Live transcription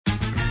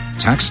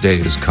Tax day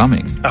is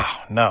coming.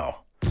 Oh, no.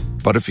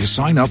 But if you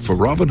sign up for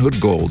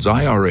Robinhood Gold's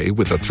IRA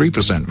with a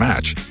 3%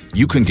 match,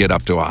 you can get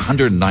up to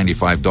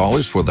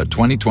 $195 for the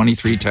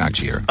 2023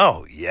 tax year.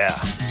 Oh, yeah.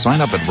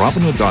 Sign up at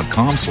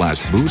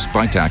Robinhood.com/boost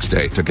by tax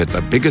day to get the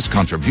biggest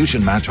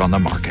contribution match on the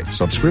market.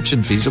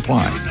 Subscription fees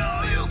apply.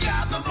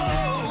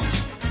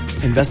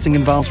 Investing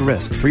involves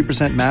risk.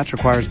 3% match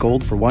requires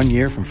gold for 1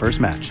 year from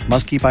first match.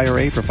 Must keep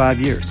IRA for 5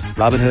 years.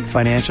 Robinhood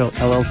Financial,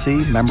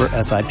 LLC, member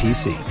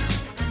SIPC.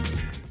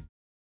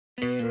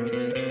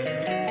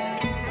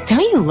 Don't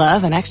you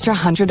love an extra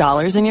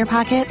 $100 in your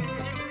pocket?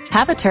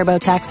 Have a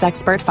TurboTax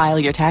expert file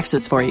your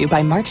taxes for you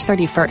by March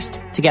 31st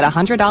to get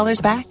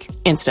 $100 back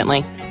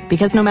instantly.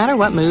 Because no matter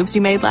what moves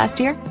you made last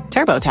year,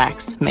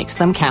 TurboTax makes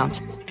them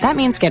count. That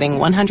means getting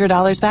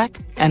 $100 back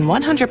and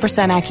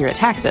 100% accurate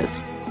taxes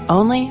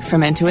only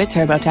from Intuit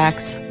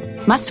TurboTax.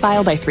 Must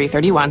file by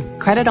 3/31.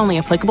 Credit only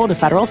applicable to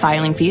federal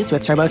filing fees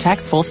with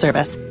TurboTax full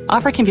service.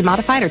 Offer can be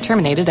modified or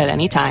terminated at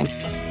any time.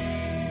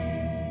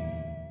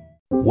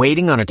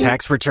 Waiting on a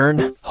tax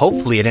return?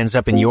 Hopefully it ends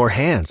up in your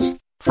hands.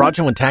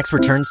 Fraudulent tax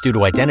returns due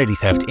to identity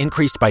theft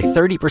increased by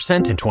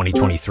 30% in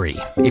 2023.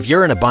 If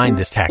you're in a bind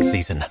this tax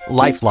season,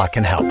 LifeLock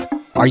can help.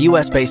 Our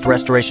U.S.-based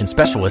restoration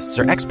specialists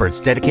are experts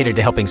dedicated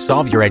to helping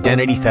solve your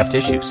identity theft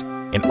issues.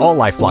 And all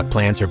LifeLock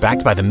plans are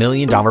backed by the $1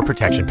 Million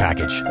Protection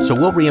Package. So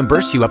we'll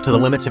reimburse you up to the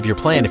limits of your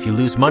plan if you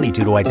lose money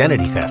due to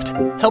identity theft.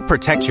 Help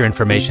protect your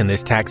information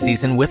this tax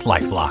season with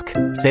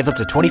LifeLock. Save up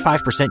to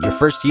 25% your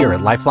first year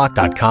at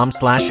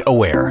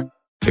LifeLock.com/aware.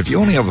 If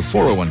you only have a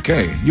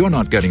 401k, you're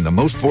not getting the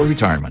most for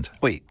retirement.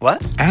 Wait,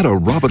 what? Add a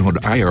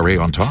Robinhood IRA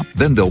on top,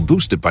 then they'll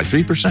boost it by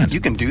 3%. You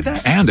can do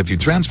that? And if you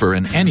transfer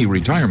in any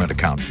retirement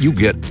account, you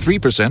get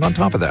 3% on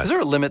top of that. Is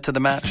there a limit to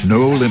the match?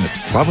 No limit.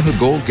 Robinhood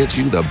Gold gets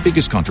you the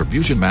biggest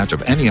contribution match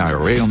of any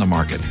IRA on the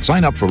market.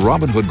 Sign up for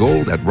Robinhood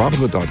Gold at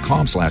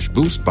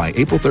Robinhood.com/boost by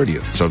April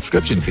 30th.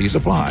 Subscription fees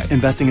apply.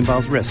 Investing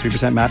involves risk.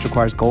 3% match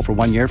requires gold for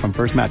 1 year from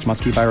first match.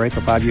 Must keep IRA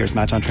for 5 years.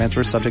 Match on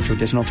transfers subject to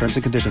additional terms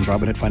and conditions.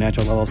 Robinhood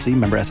Financial, LLC,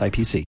 member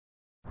SIPC.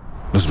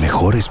 Los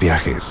mejores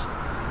viajes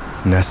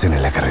nacen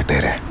en la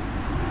carretera,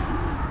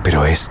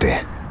 pero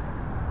este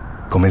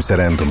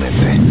comenzará en tu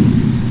mente.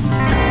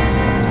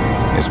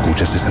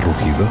 ¿Escuchas ese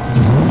rugido?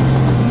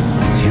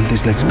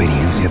 ¿Sientes la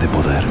experiencia de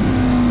poder?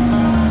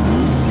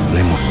 ¿La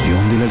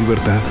emoción de la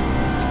libertad?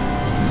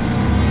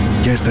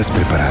 Ya estás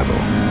preparado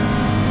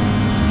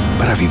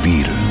para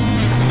vivir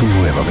tu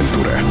nueva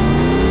aventura.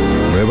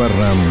 Nueva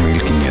Ram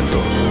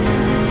 1500.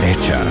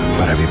 Hecha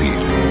para vivir.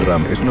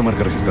 Ram es una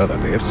marca registrada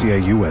de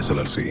FCI US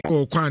LLC.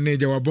 Kwane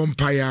jawa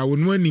bompaya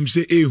wonu anim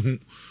se ehu.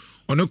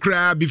 Ono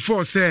kra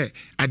before say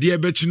ade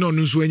abechi no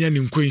no nso anya ne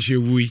nkwanhye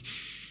wui.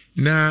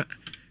 Na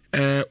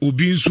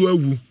obi nso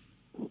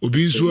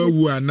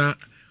awu ana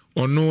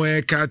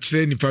ono ka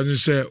kire nipa nso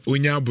se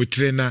onya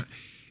abotre na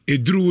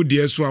eduru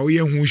de so a wo ye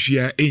ho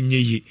hwia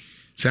enyeyi.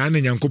 Saa na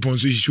Nyankopɔn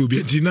so hihye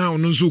obi nti na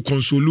ono nso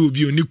console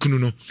obi oni kunu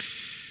no.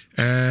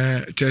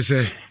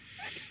 Chese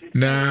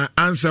na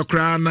answer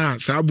kra na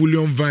sa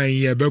bullion vine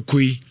ye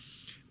bekoi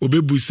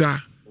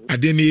obebusa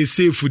ade na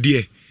safe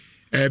de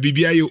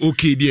bibia ye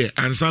okay de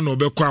ansa na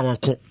obekọ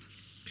awakọ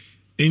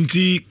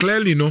nti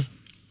clearly no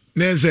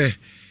na say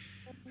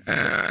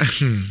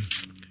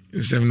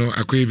nsem no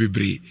akoye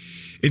bebre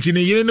nti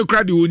ne yere no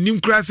kra de onim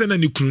kra se na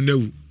ne kunu na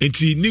wu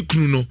nti ne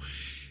kunu no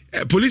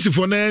police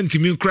for na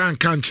ntimi kra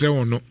nka nkire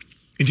won no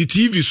nti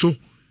TV so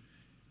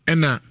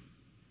na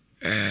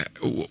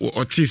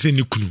otie se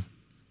ne kunu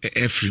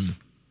efrim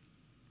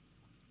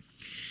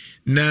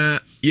na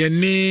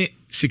yene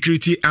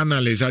security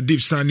analyst Adib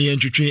Sani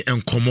entwetwe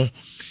enkomo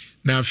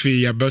na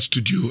afi ya ba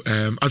studio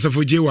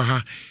asafoje wa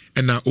ha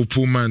na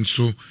opoman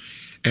so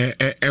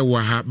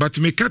wa ha but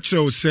me catch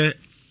you say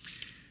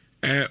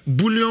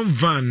bullion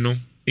van no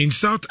in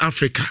South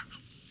Africa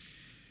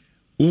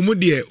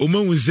omudie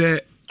omahu ze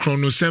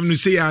chronosem no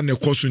say ya na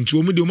koso nti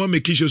omudie oma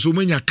make sure so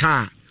omanya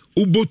car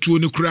ubotuo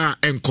no kura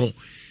enko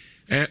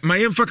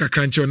mayemfa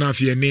kakranche na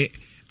afi ne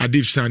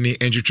Adib Sani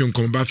entwetwe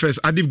enkomo but first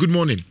Adib, good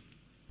morning.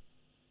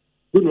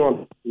 Good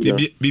morning.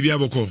 Bibi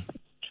Aboko.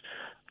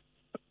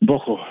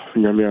 Boko,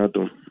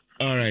 Nyamiado.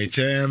 All right.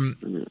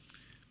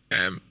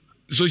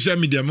 Social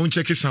media, mon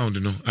check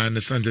sound, no. I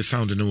understand the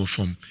sound in our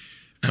form.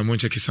 Mon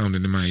check sound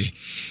in my.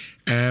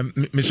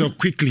 So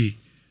quickly,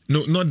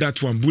 no, not that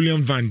one.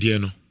 Bullion van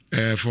Dieno.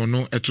 For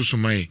no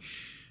etusumai.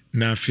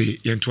 Na fe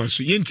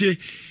yentuasu. Yente.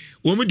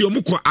 Omudi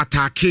omuko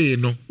atake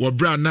no.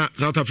 Wabra na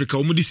South Africa.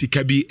 Omudi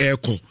sikabi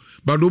airco.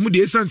 But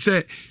omudi esan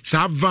se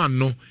sa van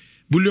no.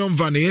 Bullion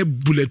van e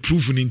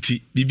bulletproof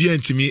ninti bibia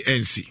ntimi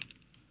ensi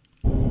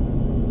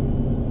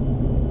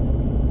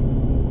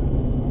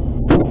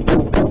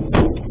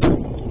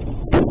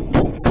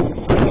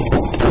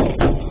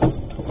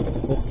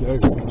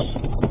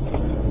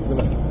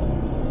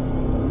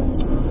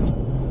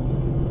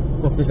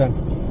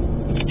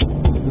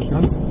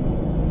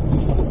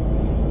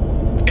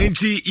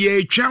enti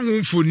ye twa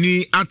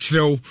homfoni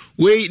atrew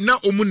we na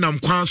omunam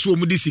kwan so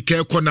omudi sika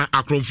ekona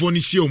akromfo ni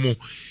hie omo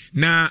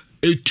na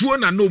etuo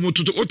na no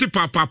mototo ote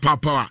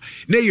papa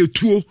na ye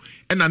tuo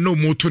na no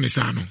moto ne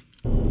sa no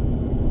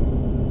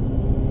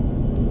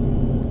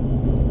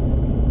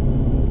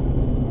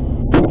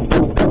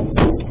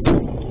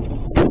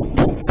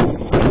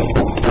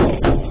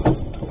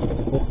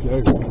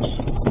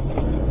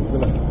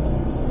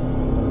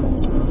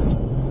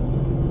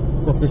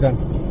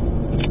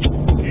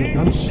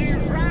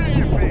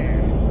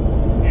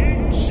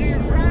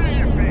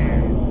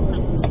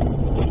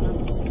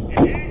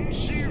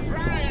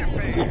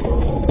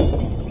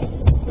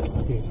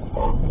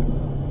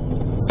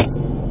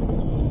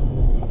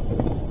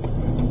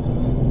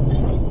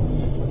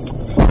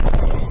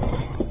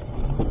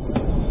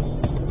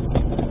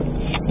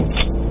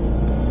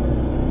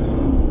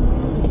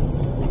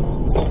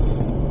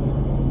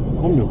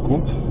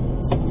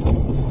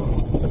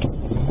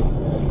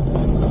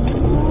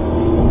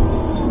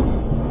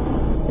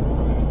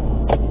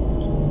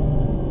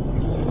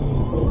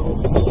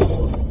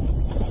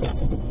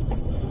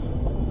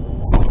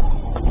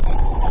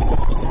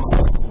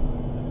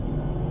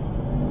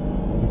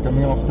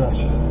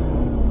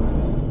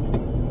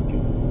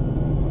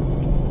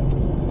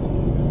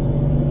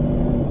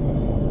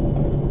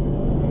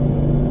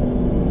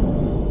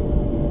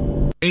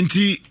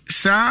Enti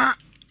sa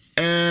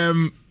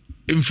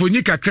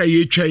mfoni kakra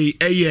ye twai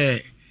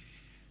eye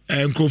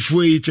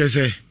nkofo yi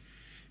chese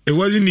it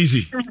wasn't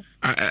easy.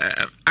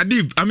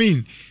 Adib, I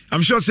mean,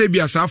 I'm sure say be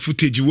as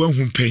footage one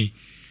hu pen,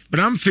 but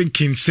I'm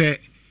thinking say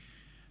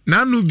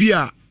na no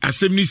bia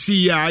assemni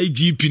see ya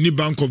IGP ni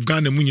Bank of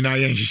Ghana mu nyina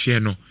ye nhihye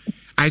no.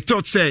 I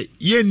thought say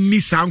ye ni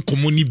san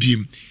komoni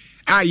biem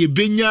ye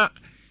benya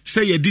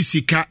say ye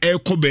disika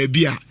ekoba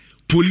bia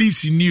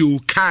police ni o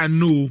car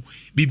no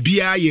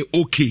bibia ye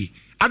okay.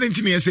 I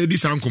didn't mean say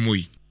this uncle.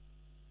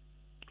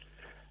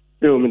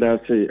 No, me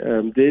that say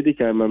Dedi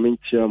ka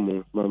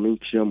maminchiamu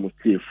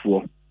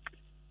T4.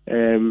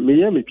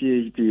 Me my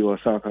PhD was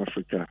South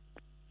Africa.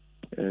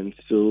 And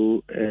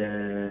so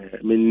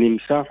me name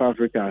South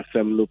Africa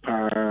assembly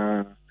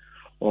pa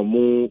or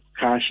more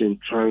cash in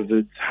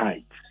transit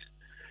heights.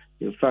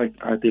 In fact,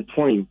 at the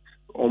point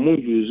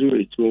almost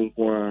usually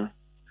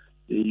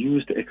they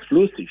used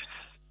explosives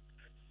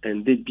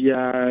and they be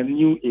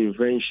new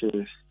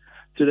inventions.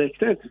 To the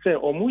extent to say,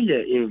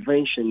 omuye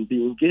invention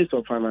be in case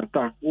of an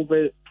attack,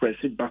 over press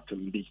it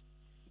button be,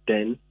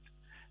 then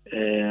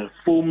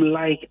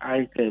foam-like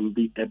item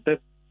be a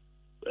bit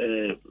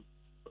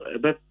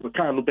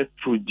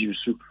produce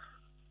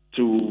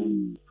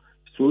to,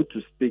 so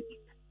to speak,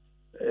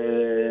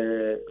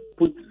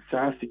 put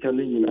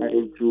sarcastically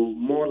into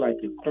more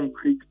like a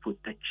concrete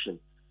protection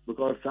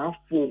because our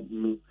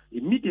foam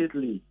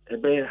immediately a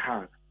bit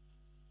hard,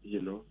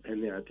 and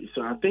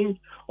so I think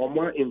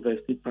more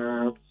invested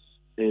perhaps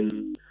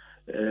in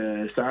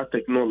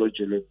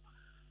technology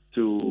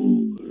to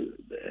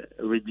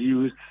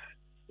reduce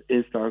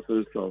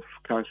instances of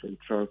cash and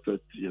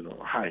transit,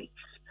 heights.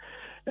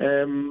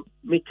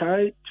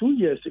 Mikai, 2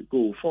 years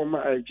ago,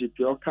 former IGP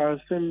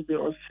Okasim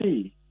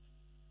BOC,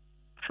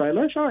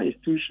 financial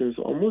institutions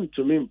almost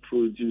to me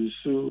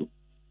produce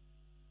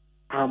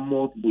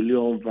armored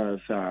bullion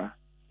vans,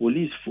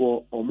 police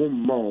for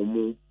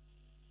omo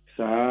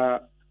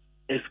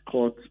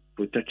escort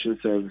protection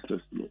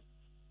services.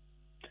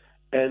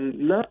 And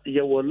now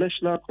there was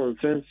national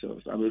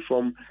consensus. I mean,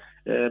 from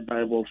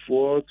Bible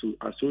 4 to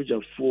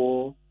Asoja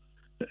 4,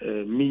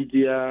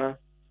 media,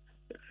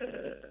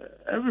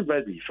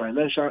 everybody,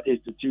 financial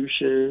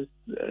institutions,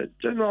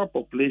 general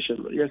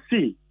population. You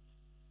see,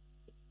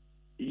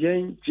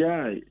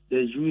 the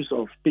use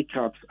of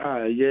pickups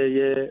are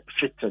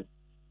fitting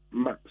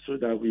so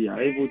that we are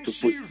able to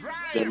put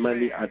the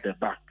money at the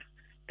back.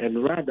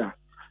 And rather,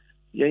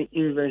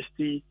 invest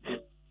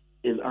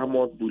in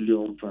armored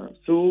bullion vans.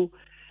 So,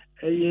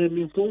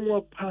 and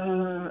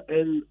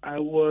I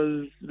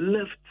was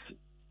left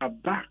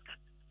aback.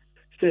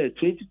 Say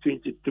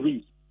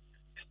 2023,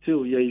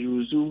 still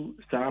you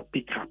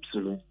pickups,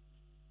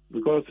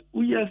 because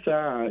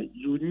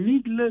you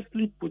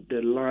needlessly put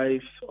the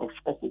lives of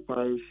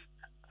occupants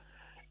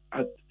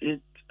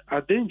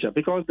at danger.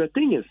 Because the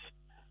thing is,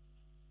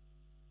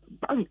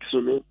 banks,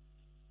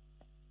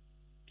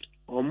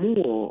 or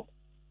more,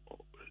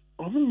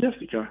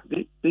 Jessica,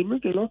 they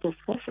make a lot of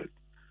profit.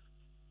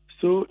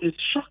 So it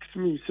shocks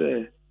me,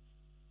 say,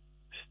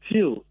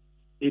 still,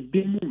 a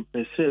billion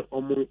percent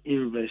almost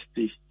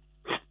invested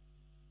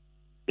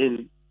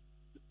in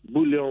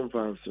bullion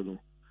vans,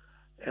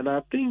 And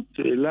I think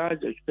to a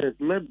large extent,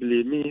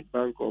 maybe me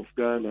Bank of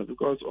Ghana,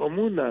 because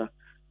Omuna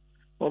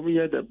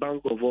the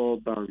bank of all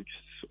banks,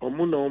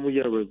 Omuna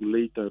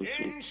regulators.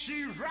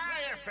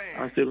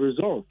 As a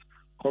result,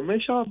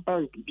 commercial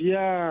bank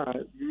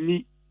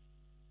ni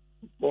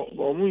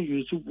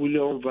use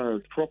bullion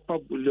vans, proper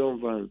bullion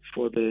vans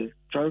for the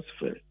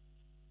transfer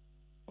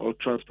or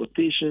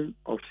transportation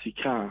of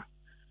Sika.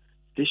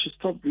 They should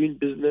stop doing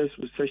business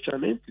with such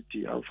an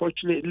entity.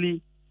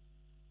 Unfortunately,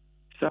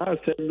 then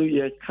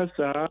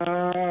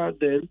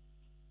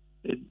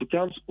it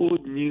becomes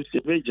old news,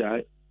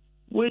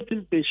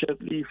 waiting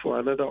patiently for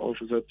another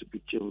officer to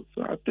be killed.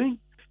 So I think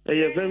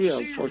they are very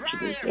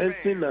unfortunate.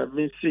 Anything I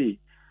may say,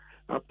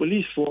 a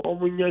police for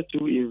Omunya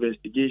 2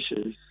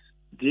 investigations,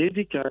 the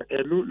Edika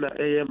and na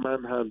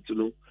manhunt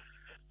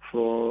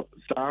for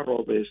Star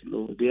Robbers.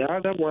 The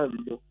other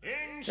one,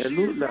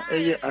 and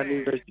an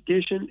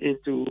investigation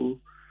into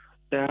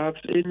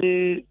perhaps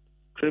any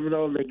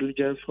criminal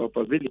negligence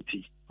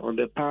culpability on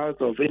the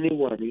part of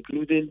anyone,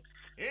 including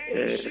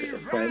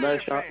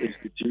financial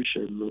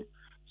institutions.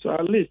 So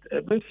at least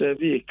there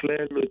be a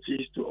clear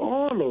notice to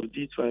all of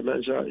these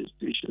financial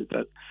institutions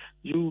that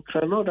you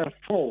cannot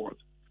afford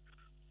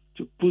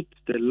to put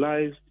the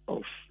lives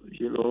of,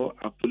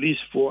 a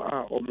police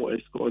force or more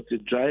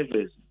escorted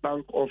drivers,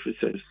 bank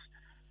officers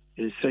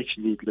in such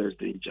needless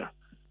danger.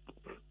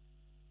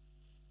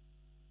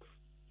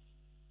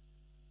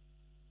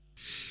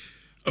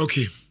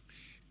 Okay.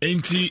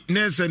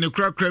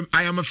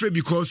 I am afraid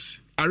because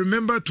I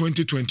remember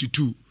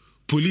 2022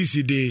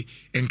 police day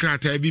and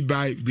krata be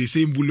by the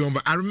same bullion.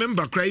 I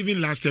remember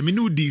even last time,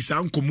 knew this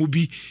uncle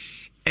Mobi,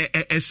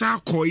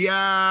 Esa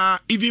Koya,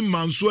 even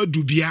Mansua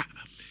Dubia,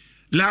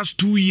 last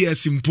 2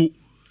 years in Po.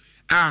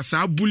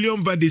 Sa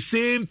bullion the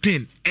same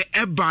thing.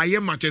 Buy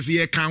matches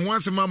here can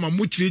once a mama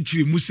muchri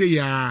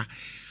museya.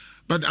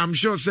 But I'm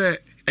sure, say,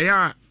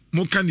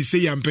 Mokani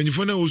say, I'm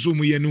penifona also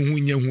muyenu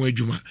hunya.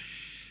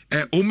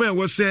 Ome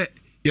was say,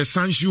 yes,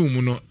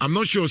 Sanshiumo. I'm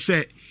not sure,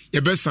 say,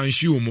 your best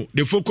Sanshiumo.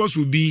 The focus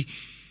will be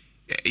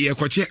your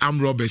kwache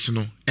armed robbers,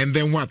 and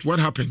then what? What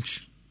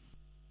happens?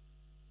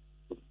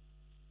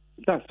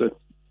 That's it.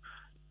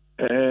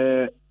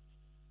 That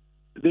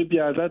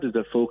is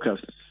the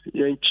focus.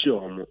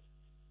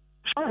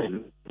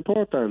 Fine,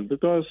 important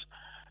because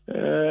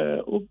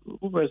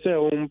say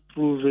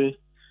improve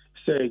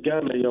say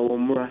Ghana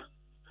Yawamura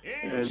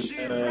and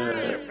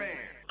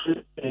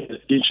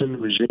education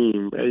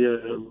regime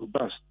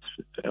robust.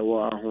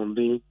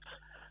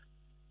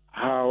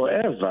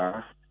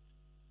 However,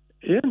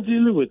 in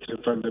dealing with the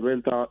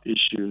fundamental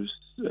issues,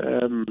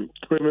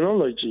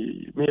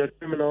 criminology, me a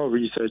criminal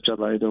researcher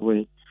by the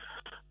way.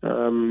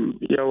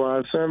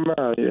 Your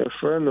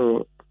friend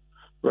of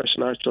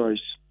rational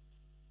choice.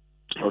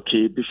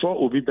 Okay, before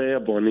Obi Beya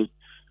Bonnie,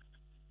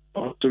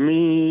 to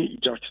me,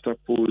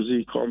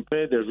 juxtapose,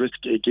 compare the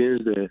risk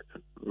against the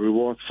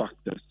reward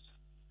factors.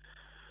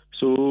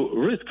 So,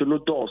 risk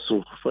not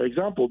also, for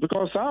example,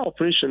 because our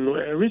operation,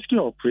 a risky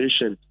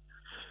operation,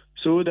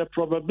 so the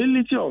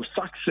probability of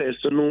success,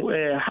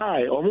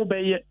 high, or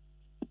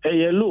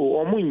low,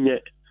 or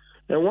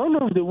and one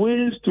of the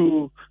ways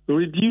to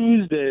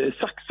reduce the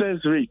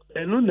success rate,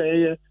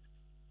 and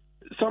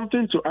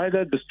something to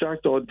either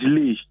distract or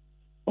delay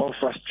or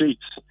frustrate.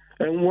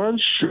 And one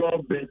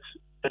sure bet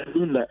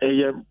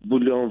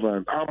bullion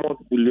van, armored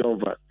bullion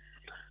van.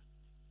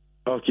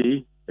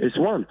 Okay, it's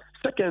one.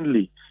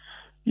 Secondly,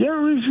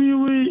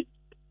 review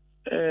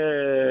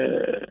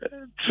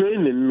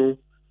training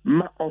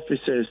my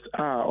officers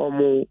are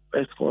almost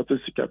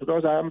escorted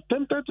because I'm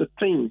tempted to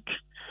think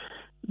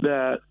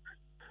that.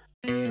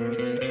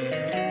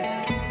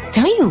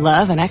 Don't you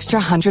love an extra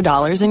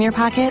 $100 in your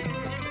pocket?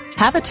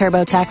 Have a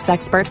TurboTax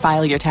expert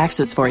file your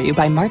taxes for you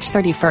by March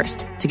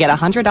 31st to get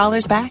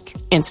 $100 back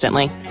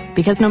instantly.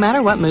 Because no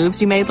matter what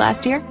moves you made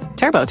last year,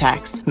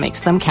 TurboTax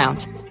makes them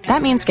count.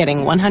 That means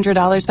getting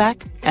 $100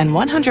 back and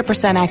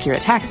 100%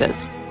 accurate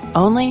taxes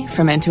only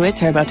from Intuit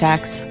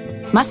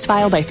TurboTax. Must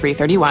file by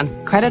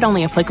 3/31. Credit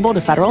only applicable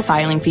to federal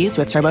filing fees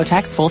with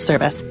TurboTax full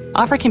service.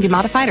 Offer can be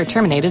modified or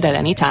terminated at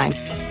any time.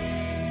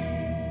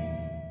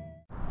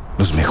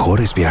 Los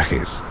mejores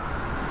viajes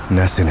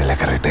nacen en la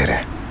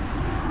carretera.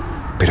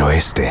 Pero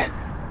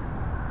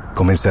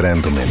comenzará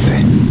en tu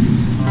mente.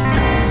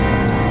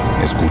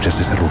 ¿Escuchas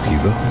ese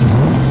rugido?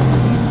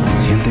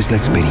 ¿Sientes la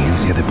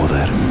experiencia de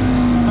poder?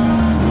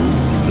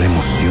 ¿La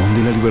emoción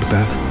de la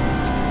libertad?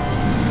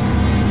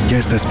 Ya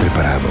estás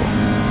preparado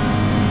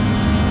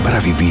para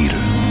vivir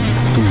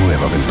tu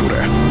nueva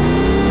aventura.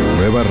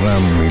 Nueva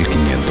RAM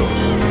 1500.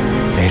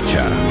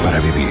 Hecha para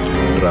vivir.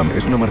 RAM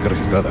es una marca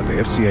registrada de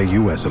FCA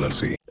US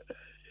LLC.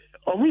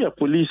 We are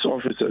police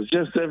officers,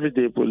 just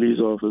everyday police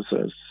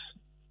officers.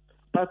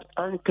 But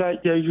Anka,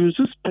 you use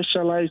a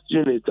specialized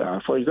unit.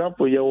 For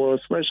example, you were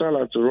special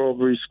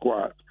anti-robbery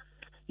squad.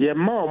 You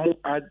more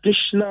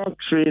additional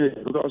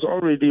training because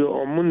already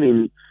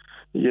on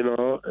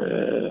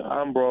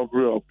armed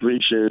robbery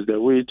operations, the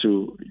way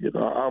to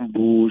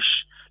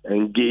ambush,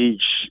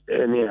 engage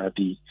any of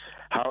these.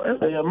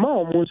 However, you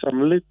more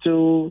some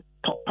little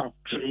top-up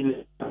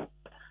training,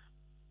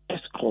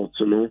 escorts,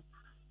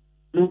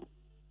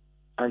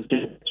 and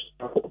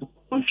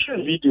share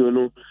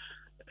video,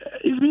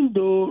 even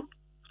though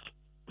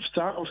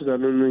some of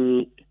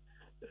the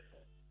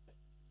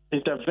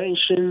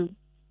intervention,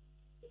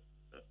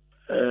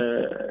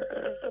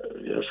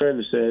 your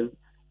friend said,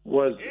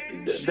 was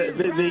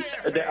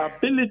the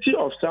ability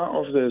of some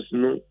officers,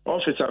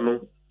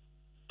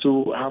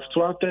 to have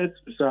thwarted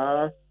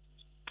the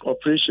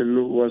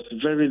operation was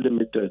very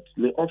limited.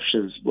 The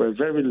options were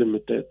very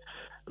limited.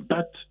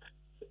 But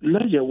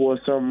now there was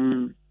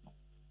some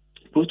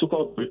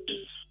protocol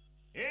breaches.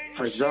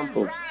 For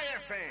example,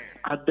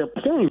 at the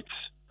point,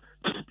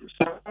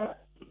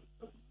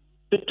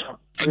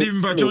 I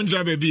didn't but don't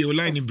drive a be a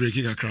line in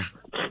breaking a crack.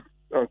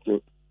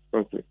 Okay.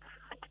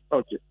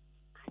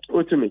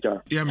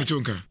 Ultimaker. Yeah,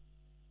 Mitunka.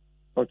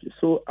 Okay,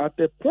 so at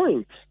the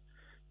point,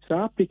 so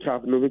I pick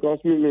up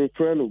because me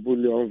friend of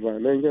bullion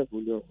van and get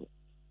bullion.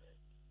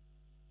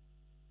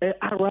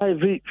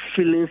 arrive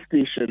filling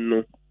station,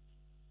 no,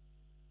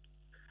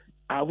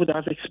 I would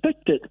have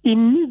expected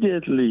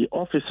immediately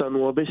Officer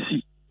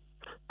Nwabesi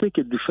take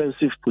a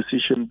defensive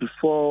position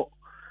before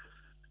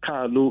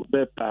Carlo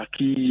be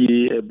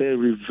parky, be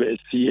reverse,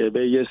 be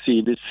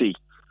yesi the sea.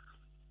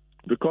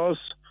 Because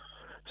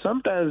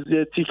sometimes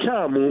the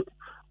Tikamu,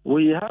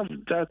 we have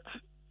that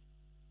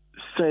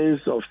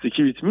sense of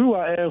security. We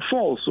are air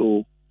fall,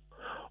 so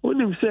when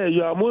you say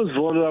you are most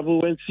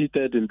vulnerable when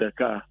seated in the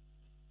car.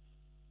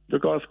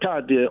 Because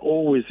car there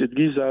always it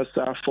gives us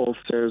a false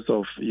sense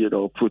of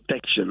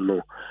protection,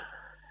 no.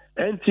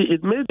 And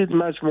it made it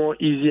much more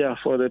easier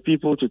for the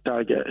people to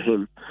target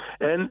him.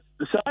 And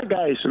some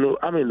guys,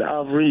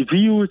 I've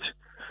reviewed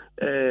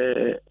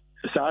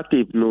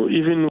tape,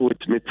 even with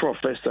my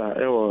professor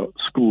at our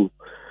school,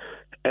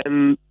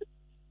 and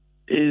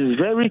it's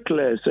very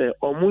clear. Say,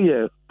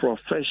 omuye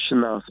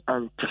professionals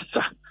and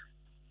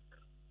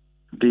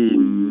they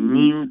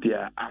knew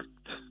their act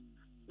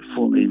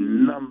for a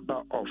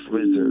number of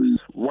reasons.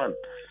 One,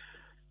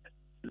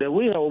 the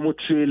way omu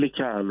truly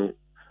can,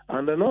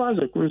 and I know as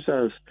a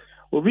consequence,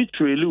 we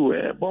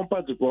truly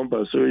bumper to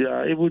bumper, so you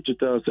are able to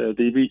tell say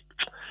they be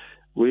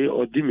way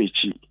or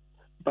dimichi.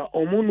 But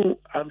Omunu,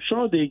 I'm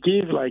sure they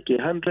gave like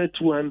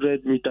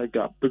 100-200 meter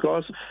gap,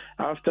 because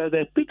after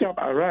the pickup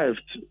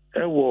arrived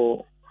at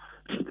our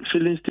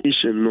filling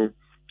station,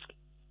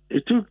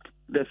 it took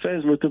the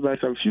first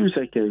motorbike some few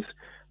seconds.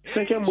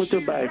 Second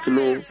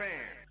motorbike,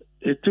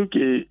 it took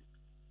a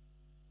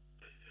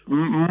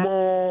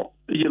more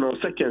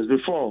seconds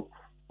before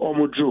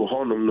Omu drew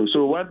Honum.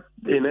 So what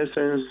in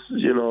essence,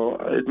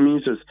 it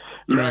means is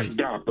right.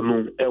 Gap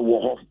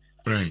no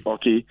Right.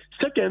 Okay.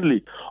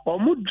 Secondly,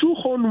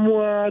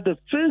 the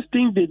first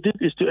thing they did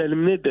is to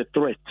eliminate the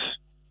threat.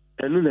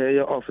 And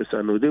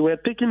officer, no, they were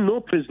taking no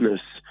prisoners.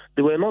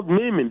 They were not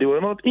maiming. They were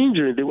not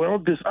injuring. They were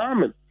not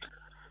disarming.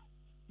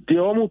 They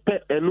almost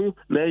to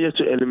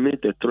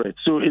eliminate the threat.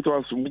 So it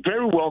was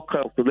very well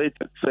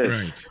calculated.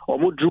 Right.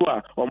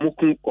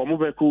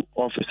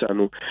 Officer,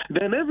 no.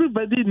 Then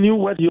everybody knew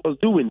what he was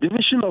doing.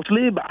 Division of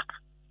labor.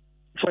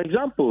 For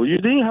example, you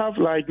didn't have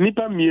like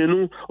Nipa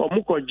Mienu or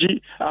Muko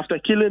G after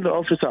killing the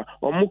officer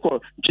or Muko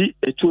G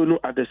Etuonu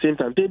at the same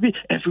time. Maybe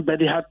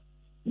everybody had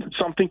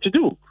something to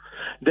do.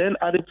 Then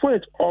at the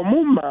point,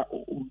 Omuma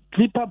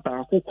Nipa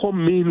Baku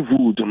come main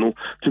wood,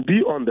 to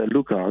be on the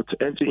lookout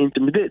and to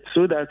intimidate,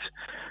 so that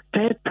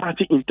third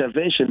party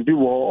intervention be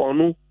war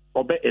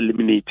or be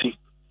eliminating.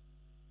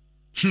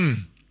 You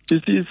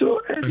see,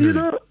 so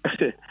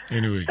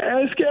anyway.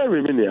 It's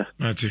scary, Minia.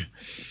 Mate.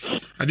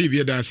 Adib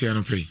Yadasi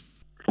Anope.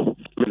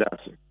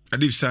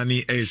 Adib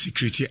Sani, a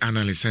security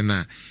analyst,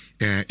 and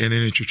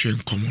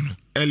NNH Common.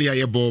 Earlier,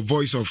 your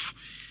voice of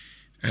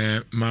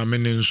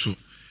Mamenenso.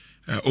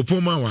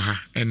 Opoma waha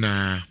and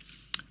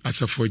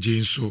Asafo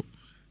Jinso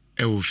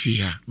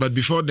Eufia. But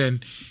before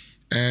then,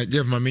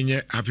 Jeff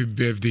Maminya, happy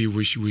birthday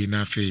wish we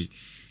na fe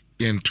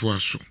yen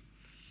twaso.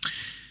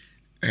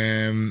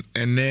 And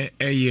ne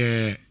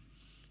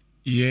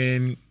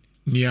yen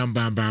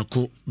niamba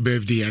bako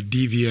birthday at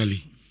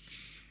DVL.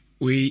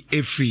 We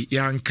every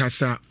young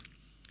kasa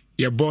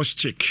your boss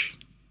chick.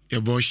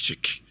 Your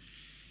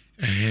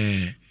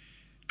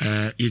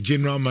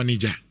general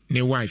manager,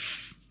 ne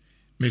wife.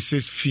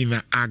 Mrs.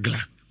 Fina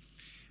Agla.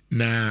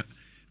 Na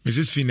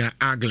Mrs. Fina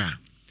Agla,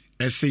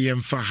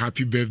 SAM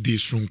happy birthday,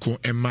 Srunko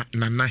Emma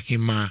Nana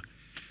Hema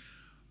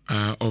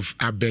of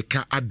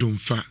Abeka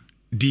Adumfa,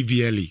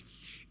 DVLE.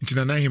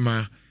 Nana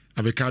Hema,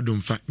 Abeka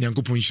Adumfa,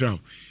 Nyanko Punchao,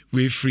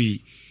 we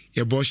free,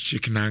 your boss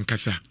chick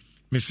Nankasa,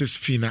 Mrs.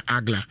 Fina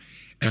Agla,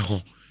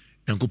 Eho,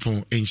 Nyanko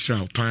Pon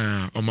Enchao,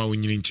 Pa, Oma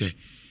Winninche,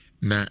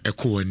 Na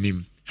Eko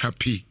Nim.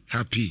 Happy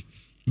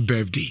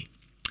birthday,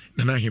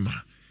 Nana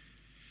Hema.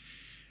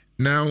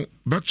 Now,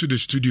 back to the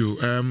studio.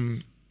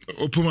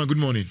 Opoma, good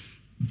morning.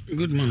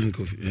 Good morning,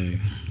 Kofi.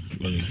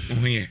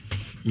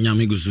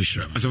 Nyame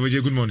Gusushra.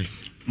 Asafoje, good morning.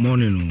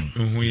 Morning.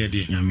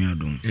 Nyame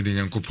adom. Ede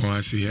Nyankopon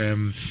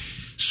ase.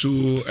 So,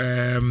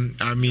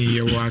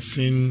 you were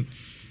seeing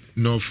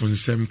no from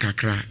Sem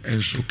Kakra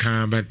and so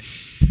can, but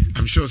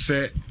I'm sure,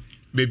 say,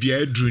 baby,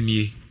 I drew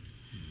near.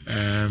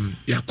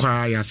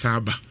 Yakwa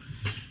Yasaba.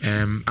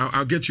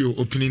 I'll get your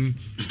opening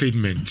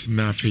statement.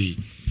 Nafi.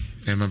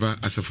 About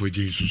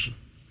Asafoje Susu.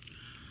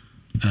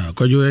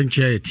 Kwajo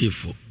enche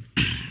etifo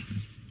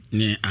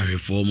ne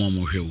arefo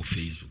mo hwe wo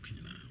Facebook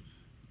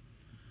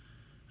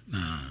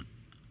na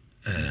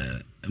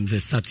mze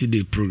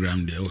Saturday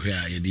program de hwe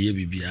a ye de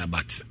bibia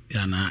but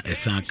ya na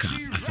esaka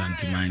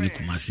asanteman ne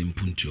Kumasi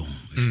Mpuntuo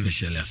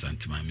especially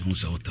asanteman me hu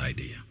so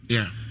tidy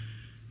yeah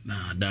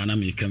na dana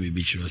me ka me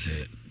bi chiro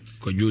se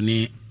kwajo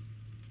ne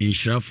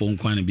inshirafo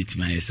nkwa na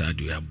bitima yesa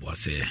do ya bo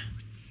se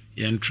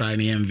yen try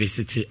ne yen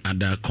visit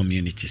other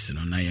communities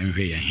no na yen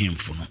hwe yen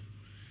hemfo no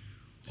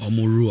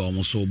Omuru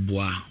also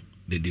boa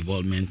the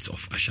development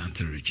of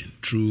Ashanti region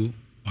through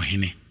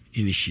Ohene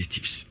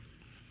initiatives.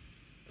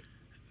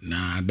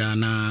 Na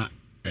dana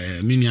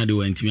minya de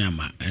went me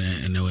ama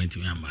na went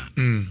me ama.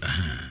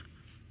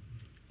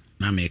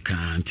 Na me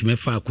kan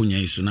timefa akunya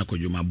isu na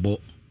kodwuma bo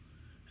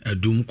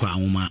adum kwa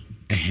nwoma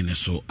ehene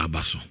so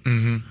abaso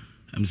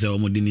I'm say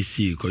omo dini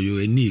see ko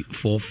you need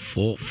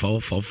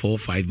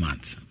 4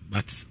 months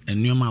but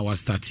enema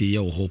was starting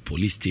your whole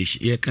police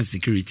station here can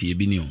security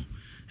be new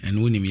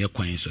and when him here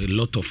kwan so a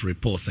lot of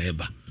reports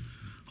eba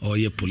or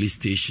your police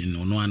station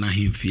or no ana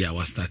him fear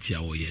was starting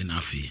or ye na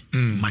fe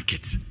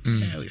market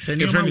say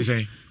your friend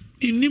say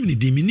nim ni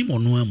di minim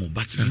ono amu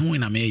but no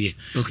na me ye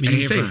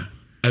say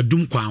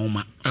adum kwa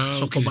nwoma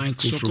so ko ban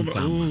ko from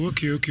kwa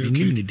okay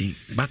nim ni di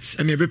but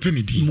and e be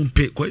penny di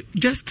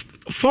just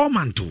 4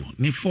 months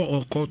ni 4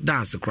 or call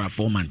that's cry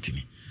 4 months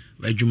ni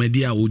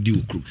adwumadi a wodi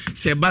okru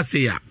se ba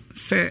se ya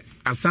se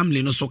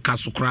assembly no so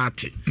kaso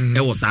krate e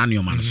was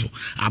anioma no so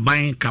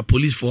aban ka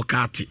police for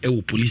kate e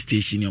wo police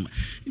station yoma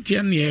nti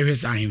an ye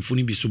hwes ahemfo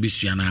ni bi so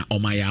besua na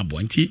omaya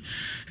abo nti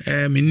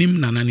minim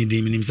nana ni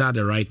de minim sa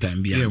the right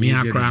time bia mi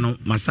akra no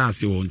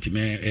masase wo nti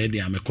me e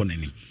de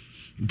amekonani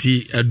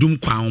nti adum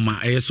kwaoma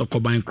e so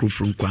koban crew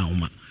from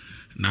kwaoma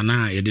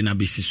nana ye de na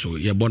besi so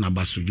ye bona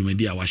baso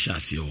dwumadi a wahya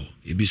ase o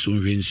e bi so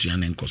nhwe nsua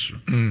na nkoso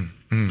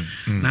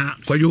na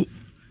kwayo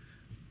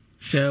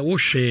se wo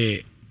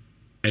hwe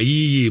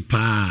ayi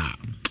pa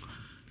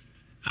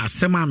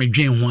asema me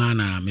dwen ho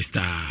ana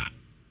Mr.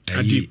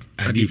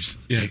 Adibs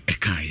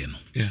ekaye no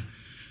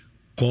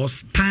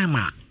cause time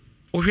a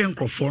ohwe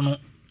nkrofo no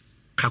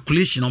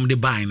calculation on the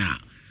buy na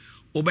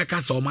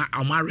obeka so ma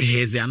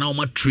rehearse and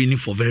na training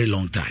for very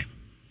long time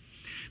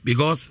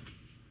because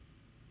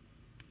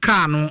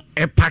car no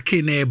e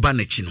pake na eba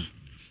na chi no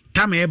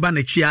time eba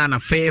na chi na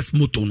first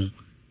motor no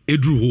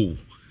edru ho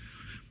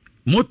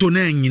motor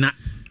na nyina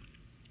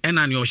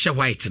ena ne ohye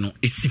white no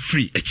esi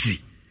free achiri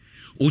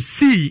o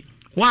see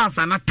was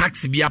an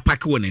taxi be a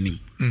pack one anim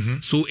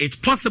so it's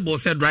possible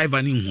say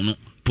driver ni hu no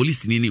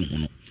police ni hu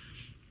no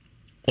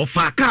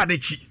ofa car na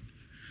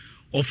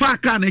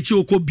chi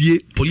okobie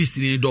police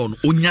ni do no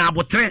onya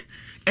abotre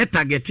e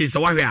target is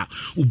wahwe a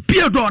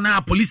obie do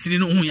na police ni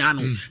hu ya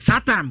no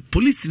that time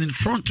police in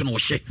front no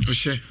ohye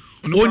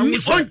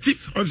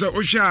onza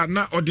osha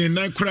na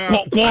ordinary kra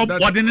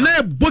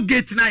ordinary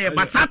bogate na ye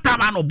basata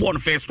man no born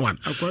first one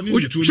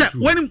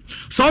when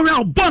so we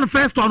are born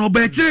first one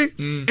obechi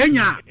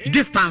enya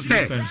distance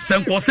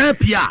senko se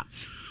pia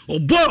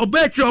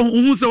obechi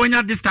hu se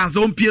wenya distance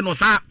on pie no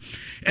sa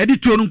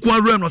edito no nko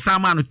awura no sa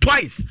man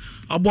twice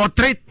about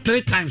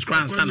three times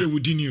grand sana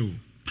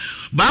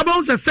baba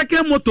on se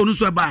second motor no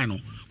so buy no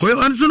ko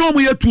anso no mo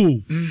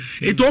yetu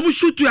it o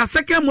shoot to a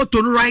second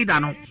motor rider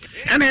no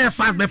and a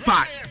fast be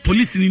far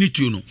police ni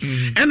tu no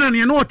and an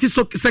no what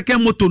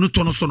second motor no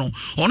to no so no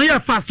ono ya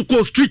fast to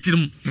go street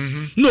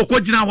no ko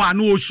gina ho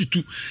na o shoot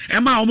e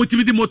ma o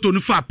motivi di motor no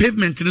fa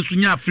pavement no so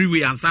nya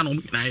freeway ansa no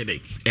na ye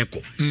dey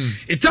echo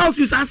it tells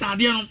you as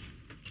ade no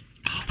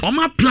o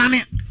ma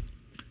plan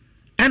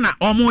and na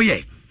o mo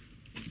ye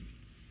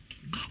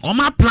o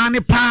ma plan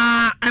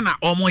pa and na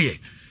o mo ye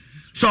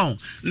so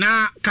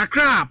na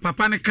kakra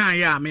papa ne kan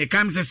ya me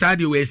kam se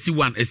sadio we si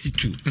 1 esi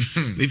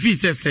 2 me fi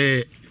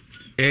se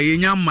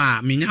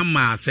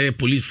minyama say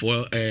police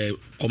for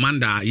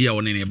commander here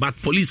on any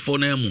but police for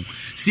name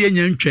see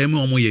enya ntwam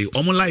omo ye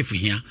omo life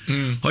here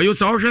oyo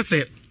so hwe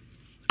say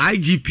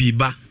IGP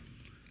ba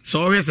so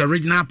hwe say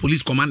regional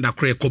police commander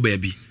kra ko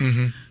baby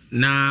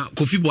na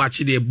Kofi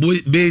Boachi dey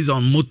based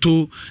on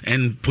moto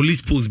and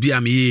police post bi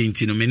am ye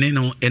ntino me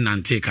no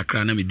enante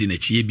kakra na me di na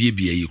chi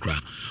bia yi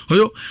kra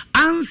oyo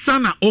ansa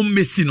na o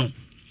mesi no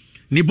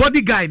ni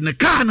bodyguard na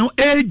car no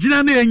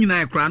ejina na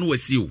enyina kra no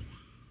wasi o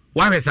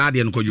why is that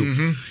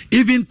the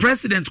even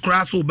president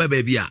crash over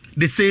baby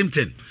the same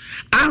thing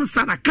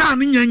answer na car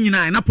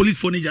nyina na police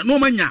phone no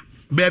manya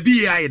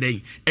baby ya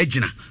den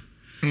ejina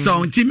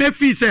so until me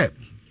feel say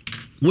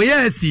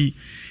we see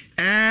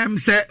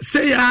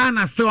say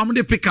na still am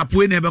dey pick up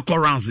we never call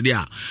rounds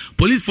there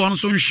police phone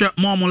so share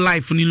more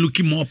life ni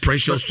looking more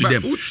precious to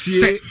them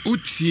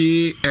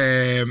utie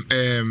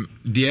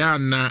dia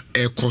na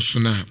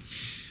ekosuna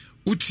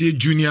utie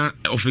junior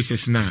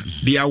officers na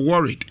they are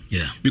worried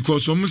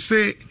because some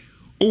say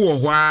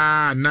oh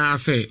na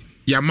say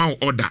yama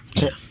order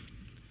ko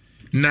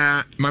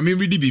na mami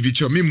ready bibi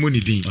cho me money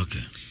din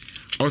okay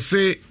or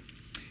say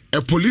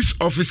a police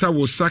officer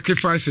will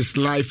sacrifice his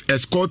life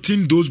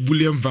escorting those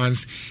bullion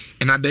vans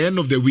and at the end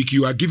of the week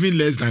you are giving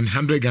less than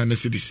 100 Ghana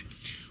cedis.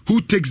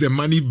 Who takes the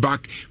money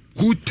back?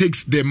 Who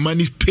takes the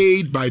money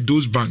paid by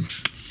those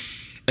banks?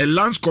 A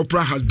Lance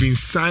Corporal has been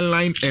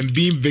sidelined and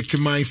being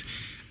victimized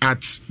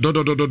at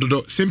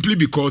simply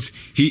because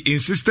he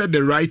insisted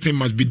the right thing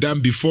must be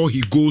done before he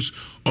goes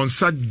on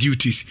such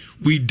duties.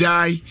 We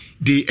die,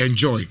 they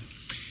enjoy.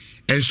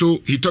 And so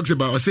he talks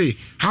about, I say,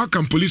 how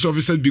can police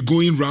officers be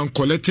going around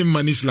collecting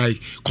monies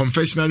like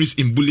confessionaries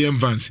in bullion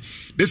vans?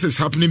 This is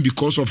happening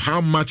because of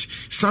how much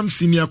some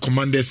senior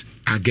commanders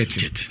are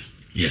getting.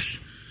 Yes.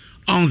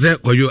 Onze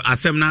koyo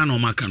asem na no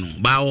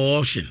makano ba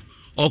option.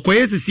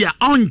 Okoye sisi a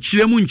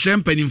onchiremu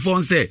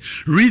nchirempanimfo say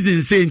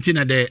reason say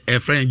ntina the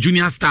friend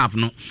junior staff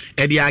no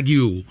e dey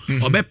argue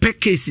obepe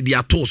case dey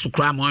ato so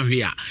kra mo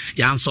hwe a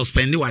ya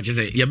suspend wa che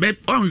say ye be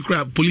on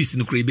kra police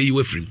no kra be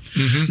you free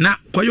na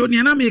koyo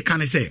ne na me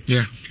kan say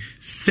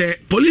say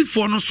police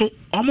for no so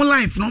omo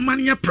life no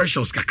man ya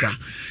precious kakra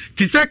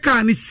ti se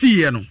car ni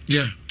see no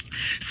yeah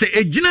se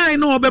ejina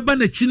na obeba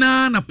na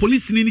china na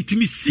police ni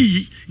timi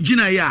see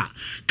jina ya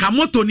ka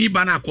moto ni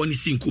ba na akoni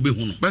si nko be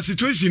hu no but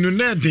situation no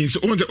na den so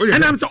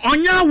and I'm so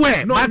onya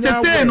we but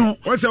say no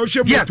o se o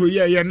she moto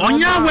ye no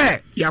onya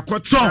we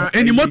yakota so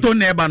any moto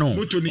na eba no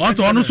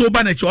onso ono so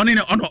ba na chi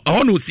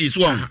ono si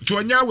so to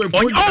onya we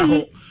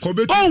ko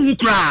oh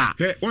kra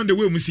one the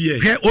way we see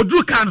here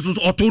odru kan so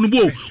oto no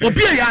bo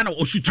obi ya na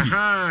oshutu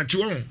ti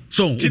won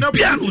so obi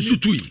ya na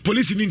oshutu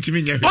police ni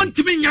ntimi nya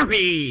ontimi nya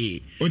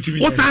hwe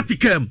o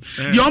satikam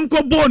the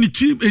omko bo ni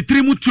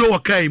trimu tuo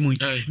wakai mu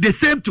the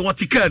same to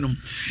watikam no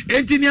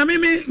engineer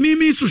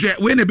mi so hwe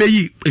we na be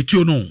yi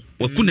etuo no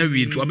wakuna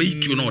wi to abayi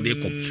tuo no de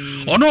ko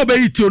ono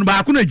obayi tuo no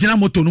ba ko na gina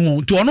moto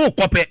no to ono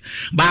kope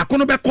ba ko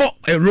no be ko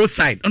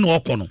roadside no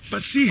oko no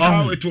but see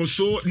how it was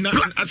so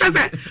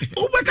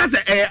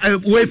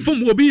we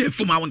from obi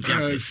from awon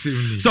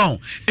tiase so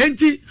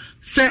enti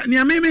say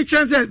near me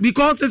chance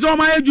because it's all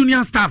my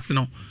junior staffs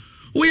no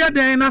we are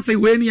there na say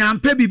we ni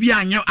ampe bibia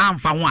anya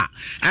amfa ho a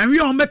and we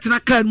on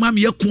betena card ma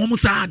me yakom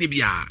sa de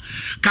bia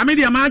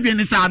kamedia ma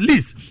adwen say at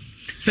least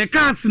se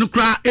cars no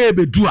kra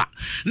ebedua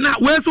na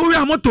we so we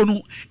amoto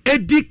no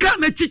edika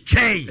na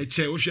chichei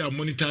o hwe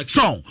monitor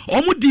so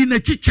omudi na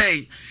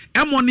chichei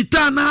e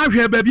monitor na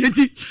ahwe ba bi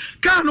enti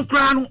car no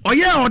kra no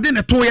oye ode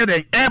ne to ye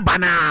den e ba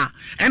na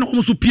e no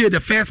omo so pie the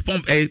first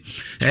pump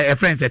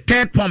friends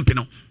third pump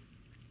no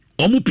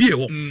omo pie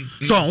wo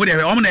so we dey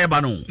omo na e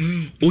ba no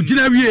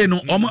ogina wie no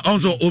omo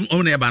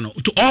omo na e ba no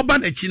to oba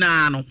na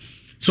china no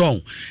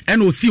so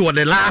and we'll see what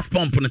the last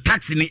pump on the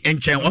taxi ni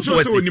enchen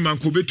also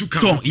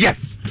so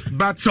yes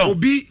but so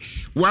obi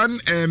one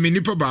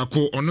minipa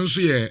bako ono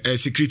so ye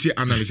security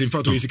analyst in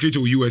fact we security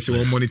USA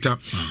will monitor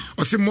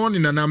I say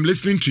morning and I'm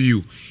listening to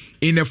you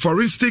in a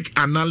forensic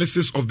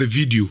analysis of the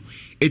video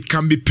it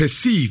can be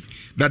perceived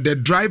that the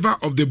driver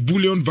of the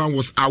bullion van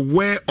was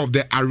aware of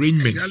the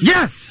arrangement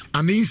yes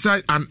an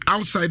inside and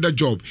outsider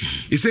job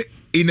he said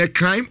in a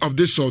crime of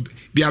this sort,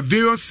 there are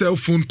various cell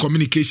phone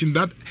communication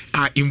that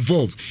are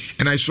involved,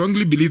 and I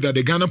strongly believe that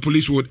the Ghana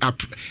police would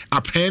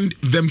apprehend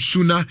them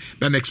sooner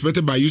than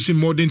expected by using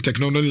modern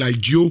technology like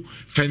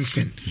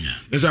geofencing.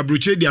 There's a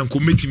brochure they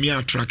committee me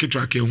a track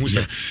who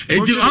say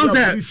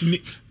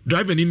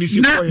driver ni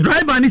see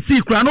driver ni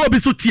see kra na obi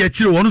so tie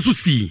chire won so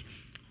see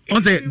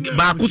on say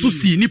ba ko so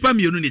see nipa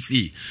mienu ni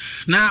see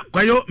na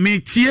kwayo me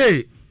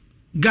tie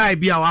guy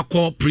bi a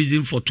wakọ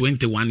prison for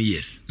 21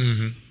 years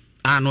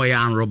ano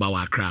ya roba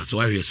wa crash so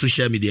we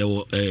social media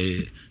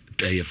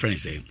your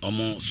friends say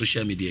omo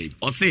social media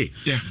or say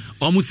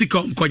omo sika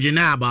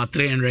kojina about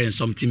 300 and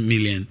something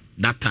million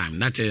that time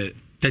that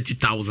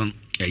 30,000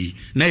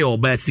 na your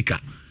basic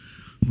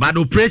but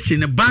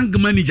operation bank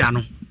manager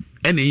no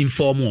and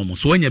inform omo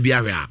so anya bi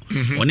ahwe a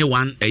only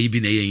one bi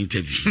na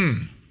interview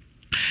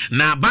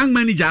na bank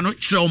manager no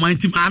kire o man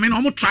tim ame no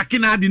omo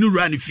tracking ade no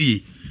run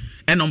fie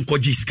and omo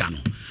koji sika no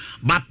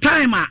but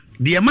time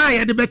the ma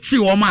de be chi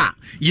o ma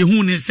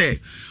yehu ni say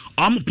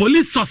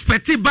police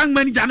suspected bank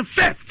manager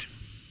first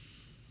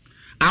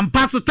and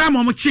past the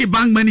time chi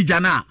bank manager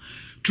na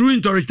through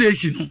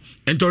interrogation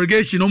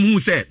who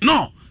said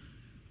no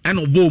and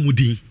obo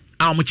mudin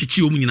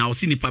chichi omu nyina o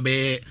si nipa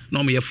be na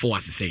o me ye for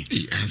asese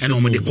and o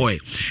me de koy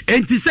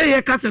enti say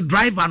ye ka say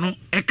driver no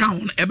e ka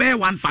ho e be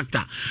one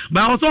factor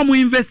but also o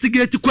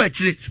investigate ko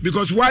akire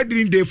because why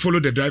didn't they follow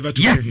the driver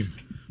to tell him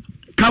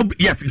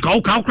yes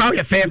crowd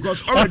your fair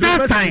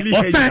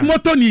osai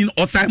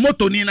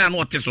moto ni na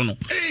no teso no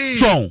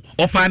so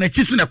ofa na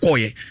chisu na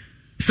koye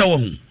se wo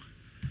hu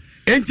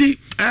enti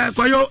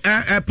kwayo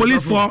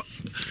police for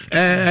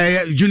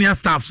junior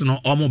staffs no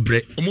omo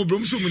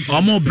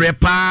bre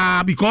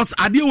pa because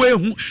ade we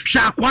hu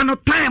sha kwa no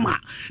time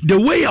the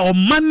way o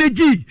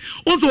manage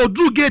also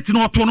drew gate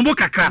no to no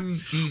kakra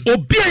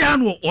obi ya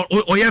no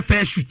o ye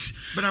fair shoot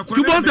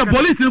to both the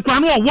police no kwa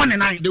no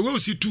 19 the way we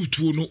see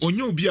two no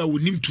onye obi a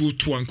wonim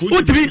two anko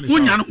otibi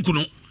unya no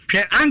nkuno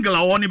hwe angle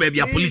a woni ba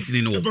bia police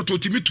ni no but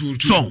otimi two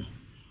so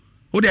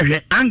o de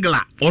hwe angle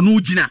ono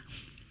ugina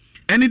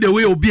any the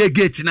way obi a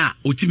gate na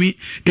otimi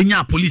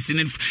enya police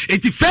ni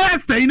eti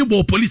first any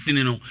bo police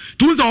ni no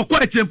tunza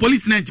okwa eche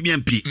police na ntimi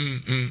MP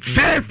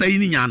first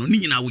any nya no ni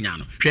nyina wonya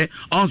no hwe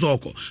onzo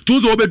okọ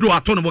tunza obedu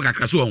ato no bo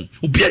kakra so ho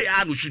obi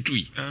ya no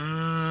shutui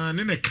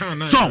ne ne kan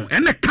na so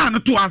ene kan no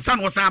to ansa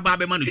no sa ba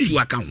be ma no tu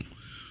aka ho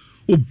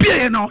obi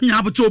ya na onya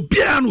abuto obi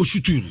ya no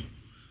shutu no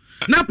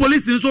na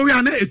police ni so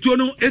wi na etuo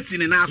no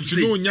esini na aso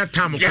no nya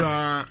tam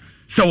kra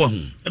so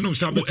no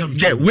say betam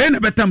yeah when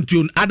betam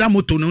tune other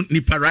moto no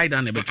nipa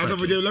rider na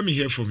betam let me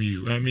hear from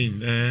you I mean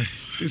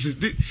this is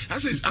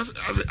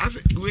as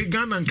we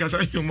Ghana and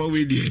kasa nyoma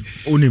we dey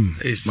onim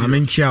ma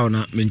menchia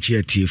na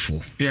menchia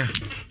tiefo yeah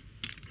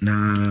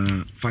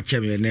na fache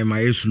me na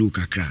ma eslu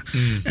kakra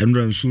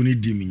enro nsu ni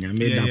di minya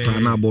me da pra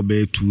na abo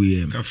be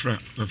 2 am kafra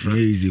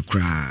easy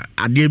kra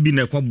ade bi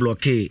na ko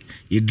block e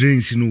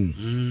drains no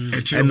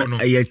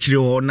e chire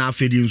ho na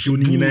afedi nsu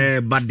ni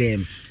nyina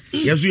badem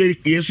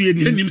yesu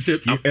ni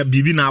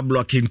bibi na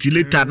block until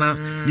later na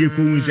ye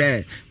ko wi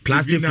say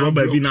plastic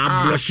rubber bi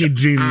na block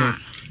drain no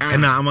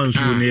and I'm on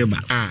so neighbor.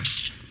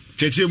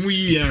 Cheche mu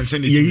yi ansa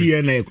ne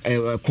ye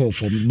na call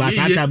for me but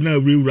I have no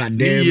real rat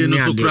there no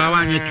so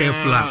krawa nye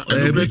careful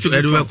betu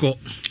edu ko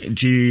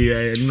nti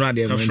nra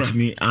de want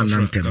me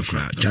anantem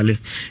kra chale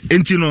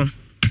enti no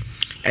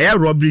eya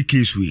robbery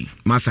case we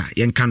masa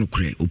yen kan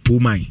kre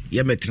opoman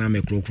ye metena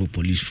me krokro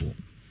police for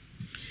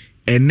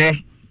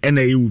ene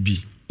ye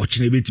ubi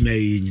ochine betimi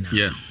aye nyina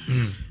yeah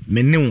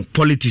menim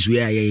politics we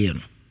aye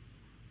no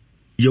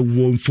ye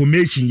wo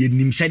information ye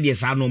nim said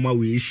yes normal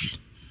we esi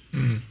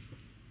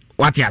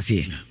what you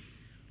say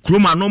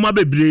Kroma normal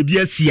bebre bi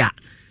asia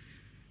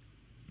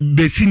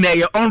besi na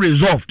ye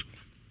unresolved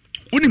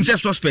unim say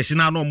suspect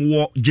na no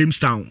mo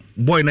Jamestown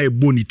boy na e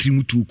boni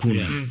trimu tu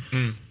kun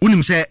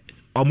unim say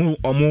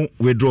omo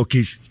withdraw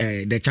case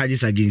the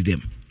charges against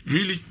them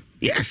really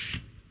yes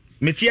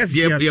metias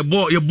ye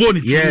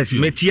boni yes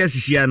metias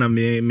sia na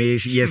me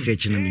yes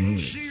search na me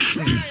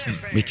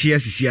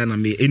metias sia na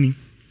me any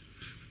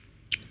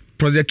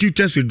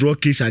prosecutors withdraw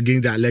case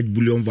against the alleged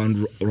bullion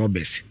van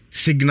robbers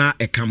signal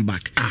a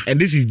comeback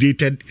and this is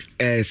dated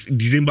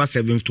December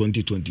 7th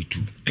 2022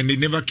 and they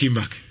never came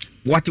back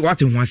what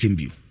in one same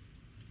view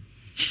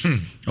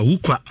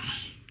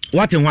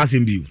what in one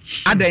same view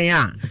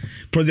adan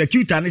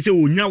prosecutor ne say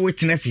onya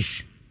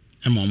witnesses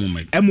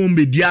emo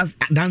media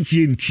dance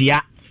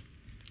ntia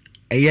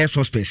a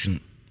suspect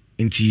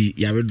nti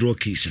ya withdraw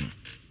case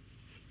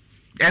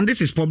and this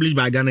is published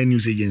by Ghana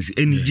News Agency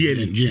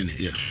NGN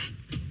yeah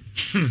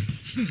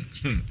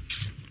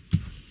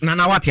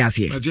Nana what you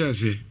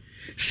say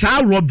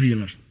sa robbery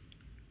no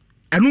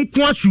enu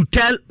kwa should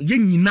tell ye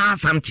nyina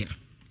something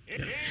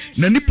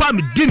na nipa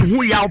me din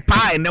ho yaw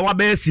pa na wa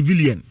be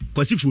civilian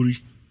kwasi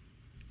fori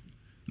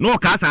no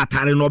ka sa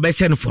atare no be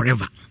share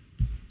forever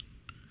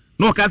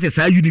no ka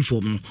sa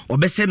uniform no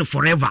be share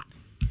forever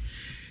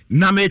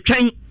na me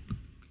twen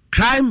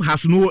crime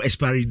has no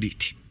expiry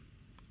date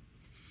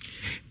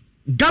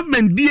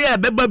government bia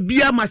beba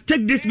bia must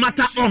take this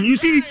matter on you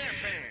see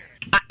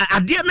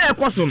adie na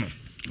ekoso no.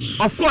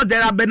 Of course,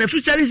 there are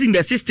beneficiaries in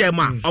the system.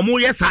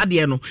 Yes,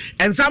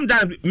 and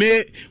sometimes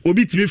may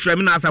obi to me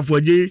from as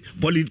for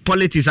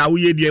politics. I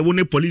will the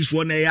only police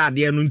for na ya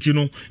there no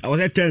ntino. I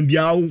was telling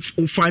you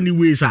find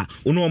ways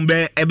uno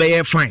be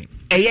fine.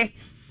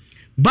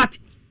 But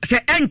say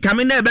en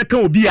come na be ka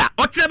obi a.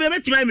 Otre be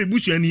metima me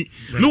busuani.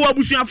 No wa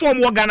busuan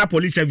form Ghana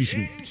police service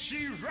ni.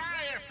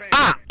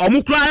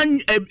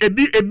 Omukran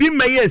ebi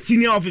mayor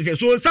senior officer.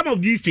 So some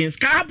of these things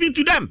can happen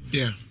to them.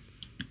 Yeah.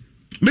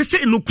 Me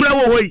say no kura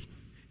wo hoy.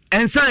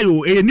 Ensan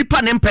yo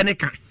nipa ne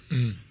mpeneka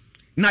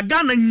na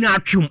Ghana nya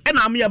atwum e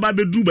na me ba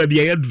bedru ba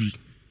bia yaduri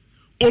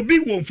obi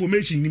wo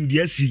information nim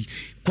dia si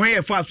kwan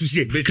ye fa so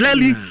say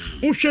clearly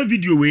o share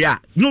video we ya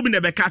no be na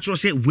be catch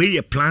say we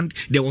ye planned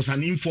there was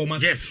an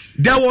informant yes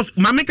there was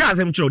mameka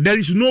asem chiro there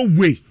is no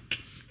way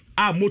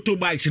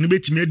motorbikes no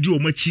betime di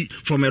omachi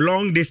from a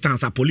long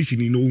distance a police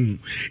ni no hu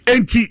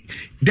enti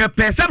the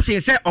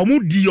perception say omo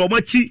di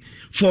omachi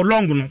for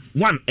long no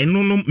one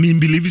eno me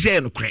believe say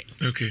no correct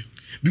okay.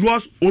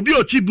 Because obi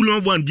ochi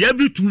bullion one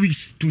every 2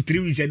 weeks to 3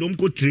 weeks I don't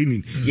go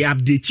training you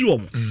update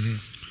you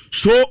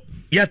so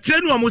you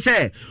train you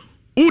say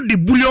who the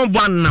bullion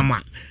one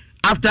nama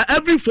after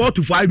every 4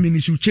 to 5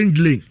 minutes you change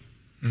lane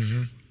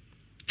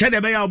tell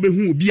the be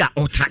hu obi a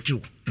or track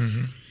you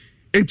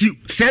enti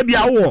say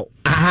bia wo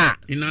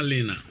inner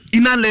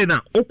lane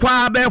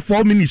okwa be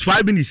 4 minutes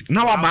 5 minutes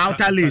now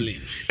about outer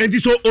lane enti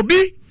so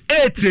obi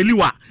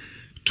treliwa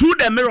through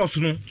the mirrors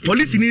no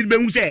police need be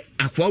hu say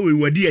akwa we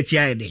wadi achi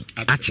ayede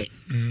ache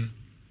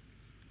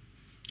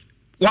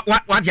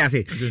what you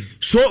say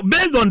so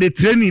based on the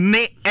training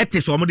ne ete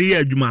somebody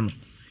here adwuma no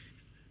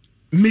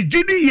me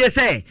gidi ye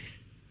say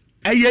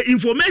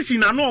information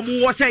na no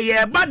mo say ye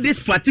about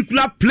this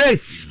particular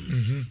place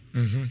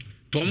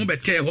to omo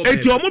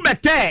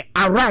bete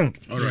around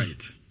all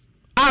right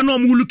no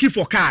mo looking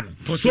for car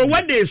so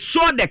when they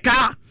saw the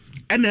car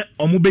and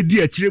omo be di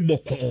akire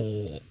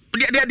boko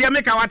they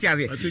make a what you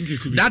say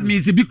that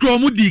means it be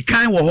kromu di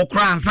kan wo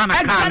hokra ansa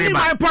na car ne ba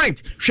my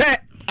point share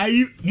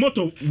ayi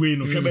motor we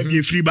no hwe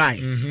be free buy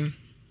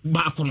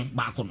back on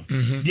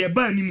the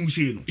ban ni mu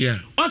say no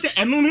o say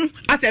eno no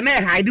ase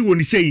na hide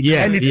woni say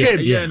and it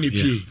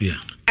yeah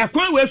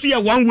ekwan we fi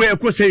one way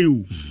ko say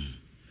o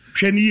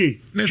hwe ni ye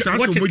na sa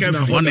so mo gina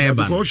ho na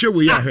ba ko hwe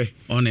we ya hwe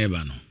on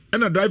eba no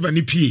and a driver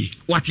ni pie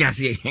what you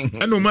say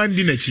and no man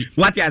di na chi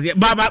what you say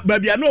baba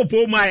bia no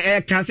po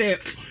my can say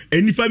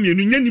enipa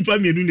mienu nya nipa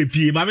mienu na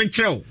pie ba me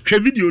kyerɛw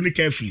hwɛ video ni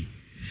carefully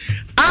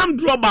am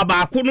draw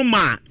baba kono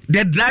ma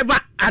the driver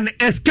an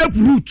escape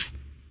route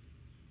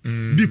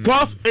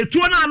because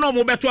etuo na no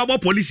mo beto abo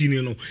police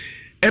ni no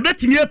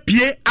ebetimi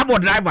apie abo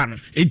driver no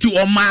enti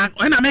oma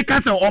na me ka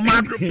say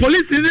oma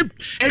police ni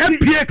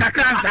apie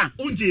kakransa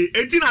unje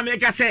enti na me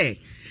ka say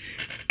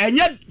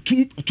enye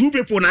two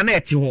people na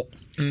eti ho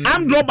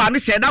am draw ba ni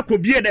say da ko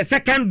bie the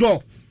second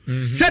door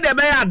say the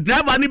be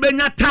driver ni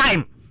benya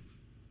time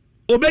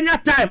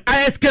obenya time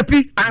I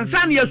escape and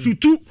san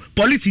yesutu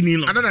police ni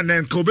no anana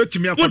na nka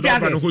obetimi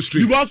akodo no ho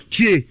street because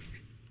tie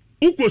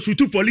uko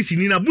sutu police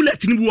ni na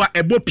bullet ni buwa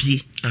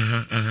ebopie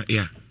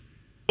yeah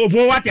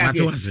over what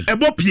you say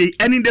ebo pie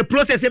and in the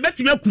process e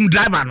betime kum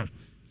driver no.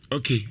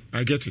 Okay,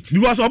 I get it.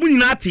 Because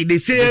Obunati they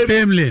say the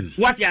same lane.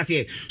 What you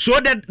say. So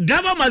the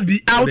driver must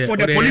be out for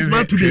the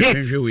policeman to be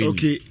hit.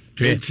 Okay.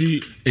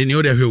 20 any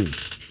other hill.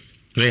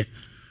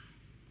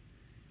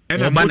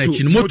 And a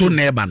motor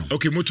neighbor.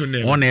 Okay, motor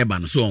neighbor. On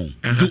neighbor so.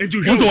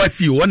 Also I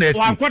see one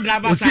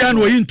see an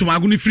way into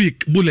Maguni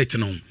freak bullet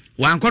no.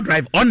 One could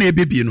drive on a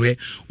baby in way.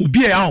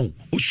 Ubi a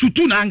shoot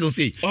two angles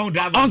say. I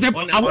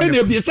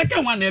want be a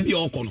second one maybe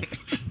all corner.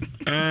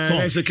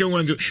 Second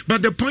one.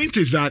 But the point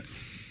is that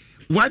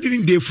why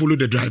didn't they follow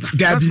the driver?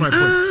 That's my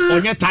point.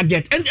 On your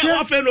target. And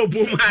often no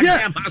boom.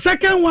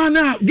 Second one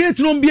now, get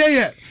no be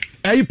here.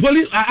 A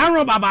police, I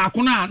rob about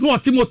Kuna, no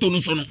Timoto no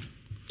sono.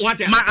 What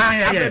the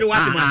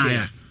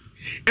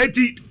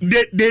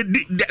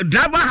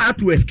driver had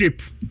to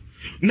escape.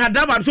 Now,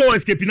 driver so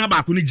escaping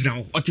about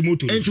Kunijao or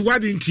Timoto. And so why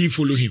didn't he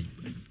follow him?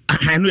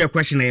 I know your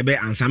question, I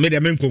answer. Made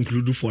them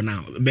conclude for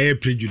now. Very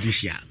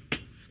prejudicial.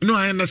 No,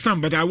 I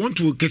understand, but I want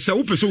to get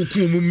some person who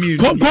come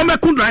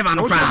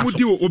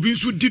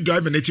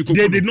drive and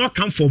they did not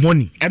come for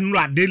money. And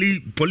daily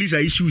police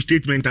issue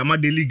statement. I'm a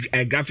daily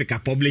graphic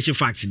publishing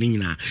facts.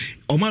 Nina,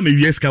 Oma me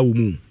yeska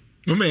umu.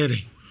 No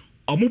me.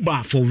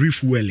 Omuba for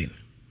refueling.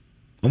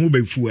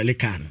 Omuba fuel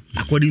can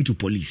according to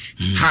police.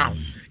 How?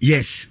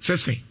 Yes.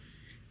 Say.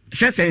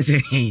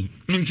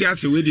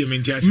 Mintiase we dey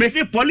mintiase. Me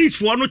say police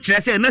for no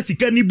chese na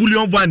sika ni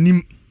bullion van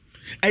nim.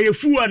 Eye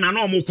fuel na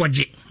no mo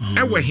kwaje.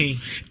 Ewe he.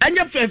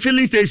 Anya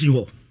filling station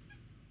ho.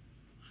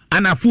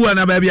 Ana fuel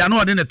na baby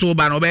na ode ne to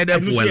ba no be dey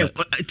fuel.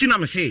 Tina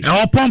me say. E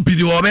o pump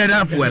di o be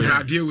dey fuel.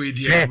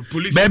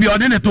 Police. Baby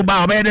ode ne to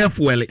ba o be dey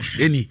fuel.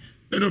 Eni.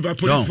 No, but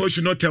police force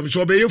should not tell me.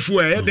 So be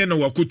fuel then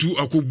wakutu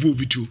akubu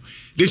bitu.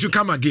 They should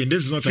come again.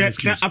 This is not an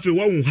excuse. After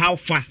one how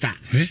faster.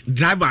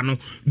 Driver no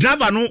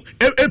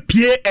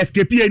PA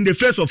escape in the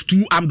face of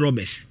 2 armed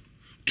robbers.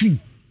 2.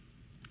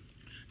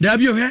 There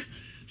be here.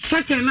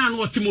 Second na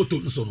no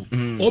Timoto so no.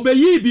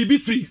 Obeyi bibi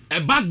free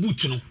a back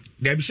boot no.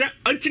 There be say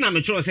until na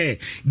me sure say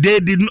they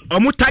did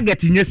omo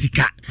target nya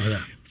sika.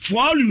 For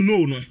all you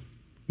know no.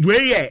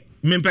 Where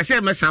me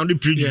person me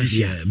sound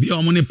prejudicial. Be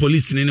omo ne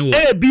police ni wo.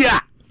 Bia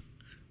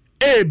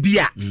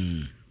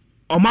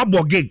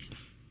Omabo gig.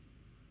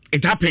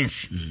 It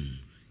happens.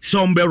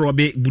 Some be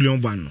robbing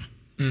bullion van.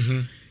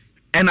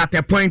 And at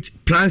a point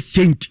plans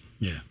change.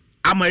 Yeah.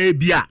 Ama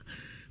bia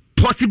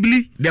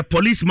possibly the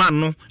policeman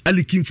no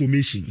leak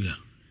information. Yeah.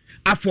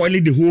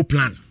 Avoid the whole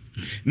plan.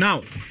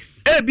 Now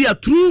bia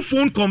through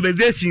phone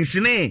conversations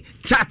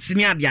chats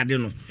near the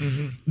no.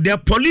 The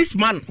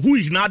policeman who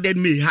is now dead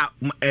may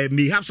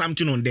have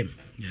something on them.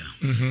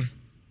 Yeah.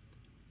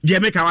 They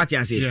make what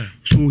you say. Yeah.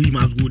 So he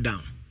must go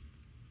down.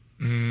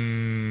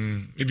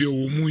 Maybe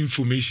more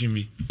information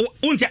me.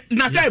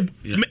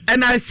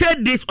 And I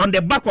said this on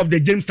the back of the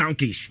Jamestown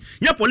case.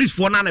 Your police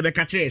for now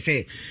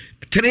say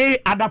 3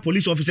 other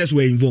police officers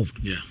were involved.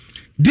 Yeah.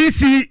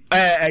 DC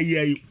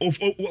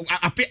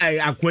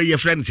acquire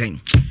friend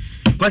saying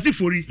Kwasi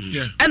Fori.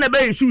 And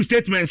a issue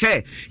statement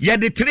say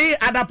the 3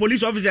 other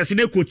police officers in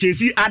the coach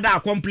see other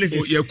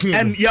accomplices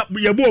and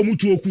yabo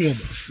mutu okuom.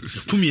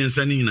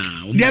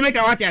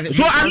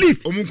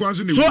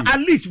 So at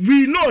least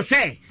we know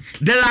say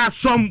there are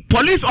some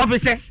police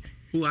officers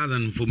who have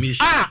an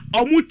information.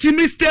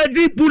 Omutimi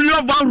steady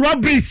bullion van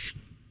robberies.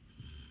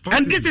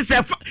 And this is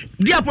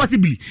dear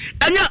possibly.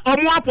 And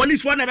Omwa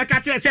police for never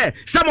catch say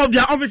some of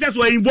their officers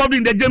were involved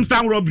in the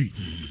Jamestown robbery.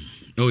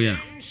 Oh yeah.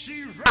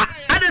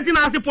 I don't think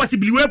that's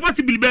possible. We're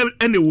possible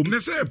anyway.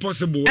 Let's say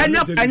possible. And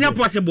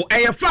possible.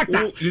 A fact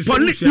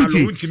police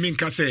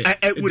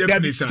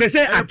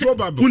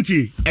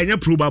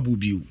probable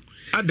view.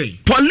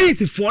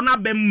 Police for now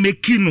been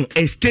making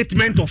a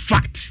statement of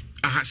fact.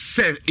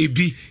 Say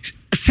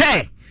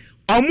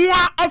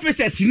Omwa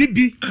officers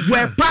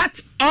were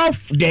part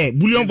of the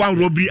bullion van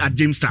robbery at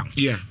Jamestown.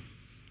 Yeah.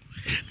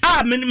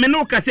 Me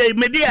no ka say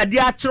me dey ade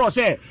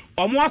say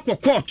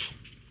Omwa court.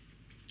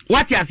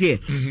 What you say?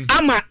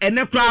 Ama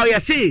ene crowd you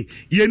say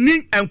ye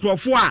nin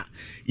enkrofo a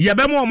ye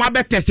be mo ma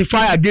be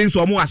testify against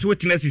Omwa as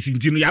witnesses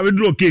intino ya we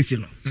draw case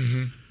no.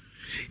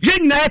 Ye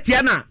nyina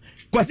etia na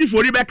Kwasi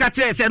Fori be ka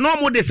say no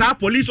mo de sa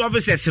police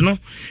officers no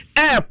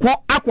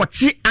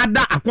akwachi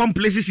other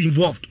accomplices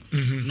involved.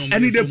 And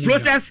in the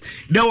process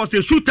there was a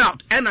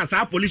shootout and as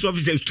our police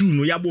officers too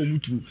no yabo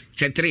mutu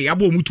chetre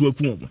yabo mutu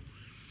eku.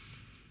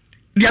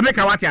 They make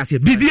what I say.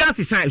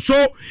 BBS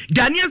so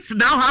Ghanaians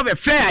now have a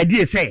fair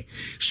idea. Say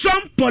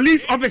some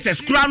police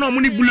officers crown on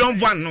money bullion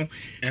van no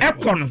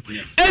econo.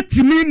 It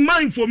mean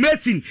more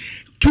information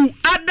to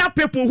other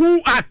people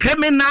who are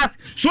criminals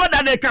so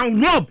that they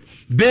can rob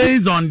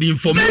based on the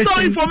information. Based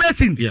on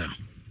information. Yeah.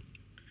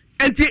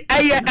 And the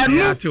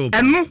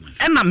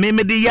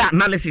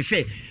analysis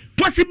say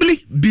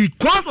possibly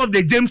because of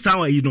the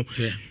Jamestown, you know.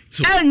 Yeah.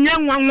 So and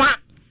young one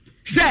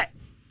say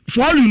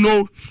for all you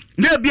know,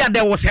 maybe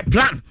there was a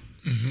plan.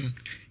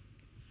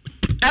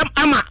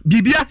 Ama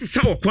BBS is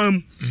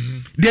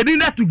they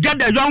needed to get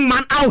the young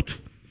man out.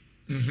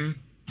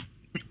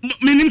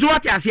 Meaning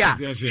what you say?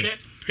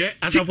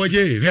 As of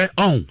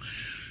on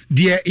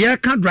deɛ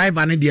yɛka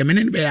driver no deɛ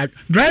mene bɛyɛ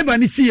driver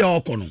no si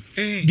yɛ ɔkɔ no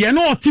deɛ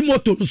no ɔte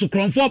moto no so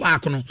krɔmfoɔ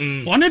baako no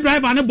ɔne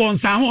driver no bɔ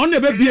nsa ho ɔne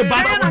bɛbie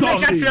ba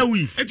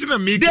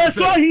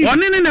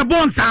ɔne ne ne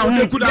bɔ nsa ho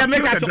deɛ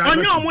meka sɛ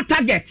ɔnyɛ ɔmo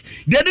target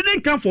they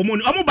didn't come for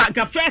money ɔmo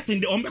banka first in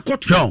the ɔmbɛkɔ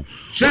to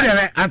so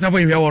deɛ asafo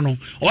nhwɛ wɔ no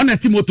ɔna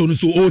te moto no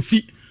so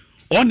ɔsi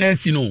ɔna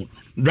asi no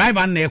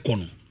driver no na ɛkɔ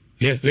no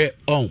hwɛ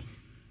ɔn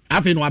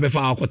afei no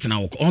wabɛfa akɔtena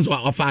wɔ ɔnso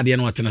ɔfa adeɛ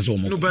no ɔtena so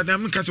ɔmo no but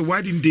I'm because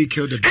why didn't they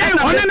kill the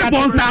ɔne ne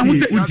bɔ nsa ho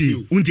sɛ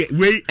unti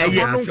wei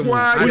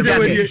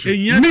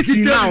ɛyɛ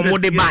meeting now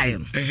ɔmo de buy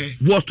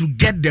was to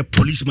get the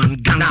policeman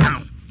gunned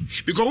down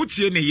because what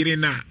say ne yere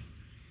na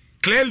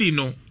clearly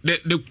no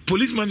the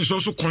policeman is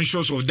also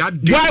conscious of that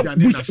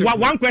why,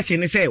 one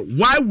question is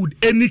why would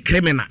any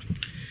criminal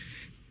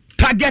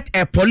target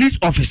a police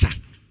officer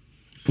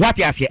what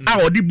you say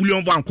the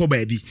bullion van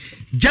baby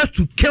just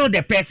to kill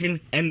the person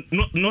and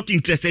not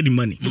interested in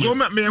money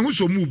because me who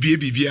so move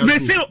baby me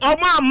say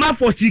ma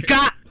for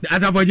sika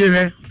as a for je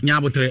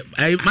nyabotre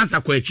masa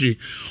kwa chiri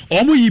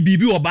omo yi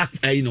bibi o back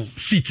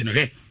seat no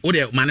he o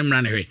de manem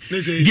ran he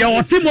de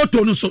o te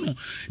moto no so no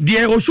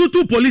de o shoot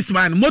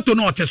policeman moto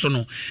no o te so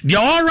no de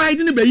all ride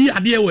ni be yi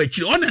ade e wa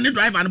chiri o na ne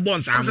driver no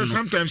bonds am no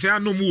sometimes I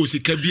no mu o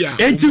sika bia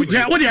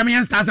o de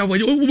me start for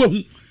je o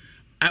hu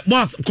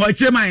boss ko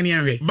chiri man ni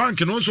enwe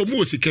bank no so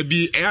mu o sika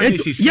bi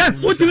yes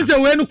what you say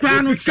we no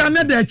kra no scan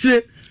na de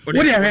chiri o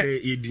de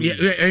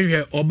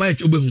he oba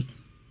obehu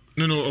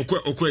no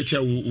okwecha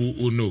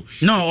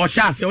no o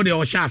shase o de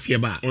o shase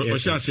ba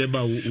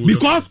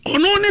because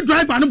ono ne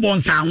driver no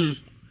bonsa ho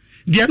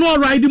de no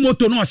ride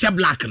motor no o she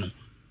black no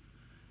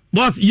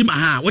boss yima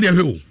ha o de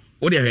hwe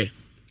o de hwe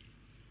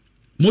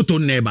motor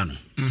na ba no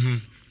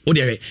o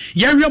de hwe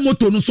ye hwe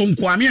motor no so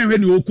nko ame hwe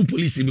ne oku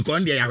police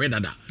because de ya hwe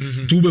dada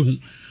tu behu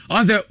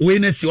on say we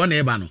na si o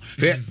na ba no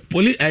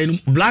police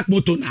black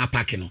motor na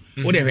park no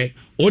o de hwe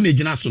o na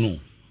gina so no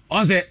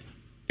on say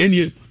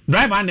eni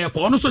driver na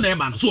ko ono so na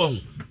ba no so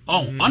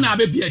on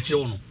abe bi a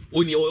chire no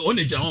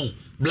oni gina on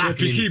black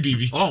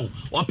bibi o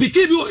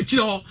piki bi o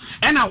chire ho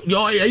e na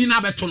yo yi na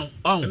beto no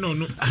no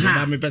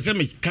me pese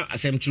me ka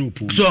asem chire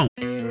pu so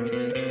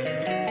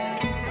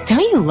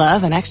don't you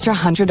love an extra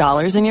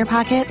 $100 in your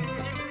pocket?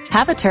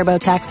 Have a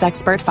TurboTax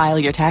expert file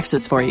your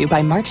taxes for you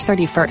by March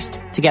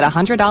 31st to get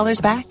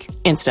 $100 back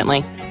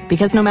instantly.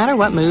 Because no matter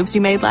what moves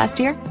you made last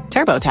year,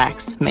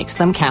 TurboTax makes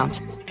them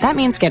count. That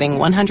means getting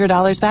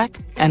 $100 back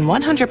and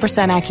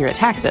 100% accurate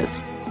taxes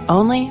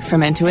only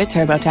from Intuit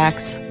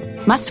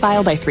TurboTax. Must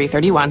file by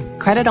 3/31.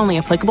 Credit only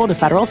applicable to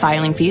federal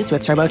filing fees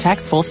with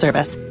TurboTax full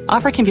service.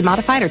 Offer can be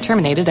modified or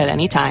terminated at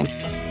any time.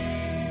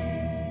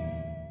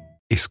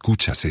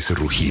 ¿Escuchas ese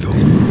rugido?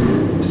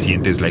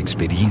 ¿Sientes la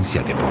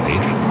experiencia de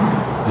poder?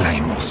 ¿La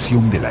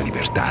emoción de la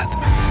libertad?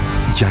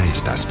 Ya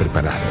estás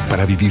preparado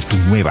para vivir tu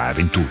nueva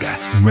aventura.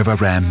 Nueva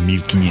Ram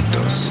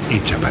 1500,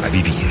 hecha para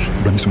vivir.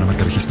 Ram es una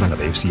marca registrada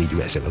de FCA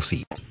US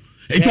LLC.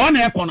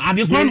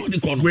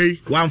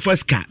 One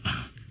first car.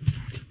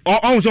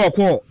 Also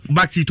call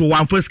back to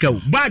one first car.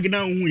 Bag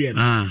now here.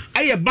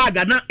 I bag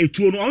na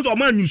etuo no. Also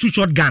man use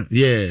shotgun.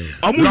 Yeah.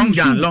 Long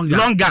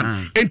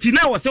gun. Enti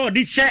na was all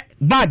this share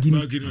bag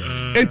ni.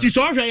 Enti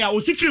so hwe ya o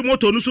si free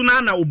motor no so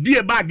na obi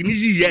e bag ni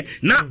yiye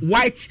na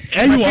white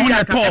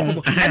anyone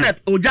come. And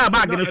oja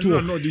bag no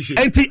to.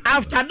 Enti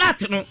after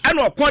that no e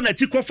no call na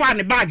ti ko fa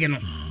ne bag no.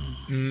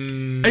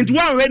 Enti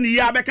one when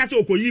ya be ka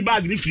se okoyi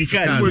bag ni free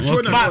car.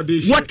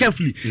 What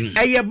carefully.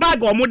 E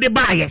bag o mo de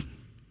bag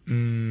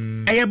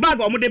a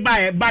bag or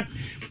buy, but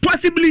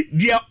possibly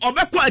the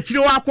Obeko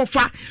Achiro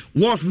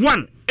was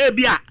one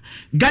ebia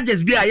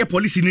gadgets be a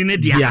police in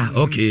India. Yeah,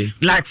 okay.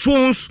 Like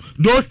phones,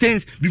 those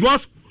things,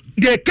 because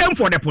they came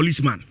for the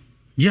policeman.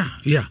 Yeah.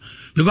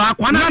 Because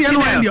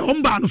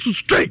I so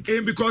straight.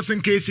 And because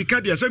in case he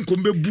can't send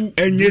Kumbe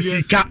and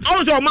yes,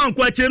 also man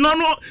question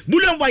no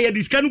bullion wire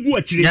this can go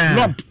actually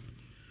locked.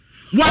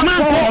 One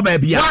man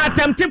baby. What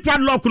attempted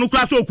padlock no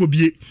class or could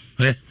be.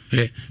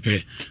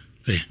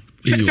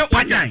 So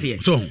what I say?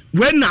 So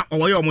when now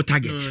or your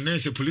target?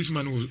 A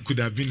policeman could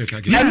have been the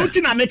target. Yeah,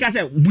 nothing I make I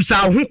say. We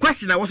saw who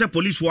question I was a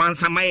police for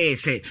answer my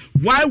say.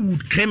 Why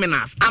would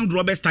criminals, armed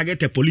robbers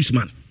target a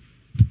policeman?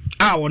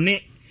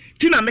 Ne.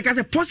 Tina make I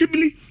say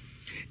possibly.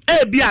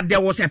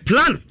 There was a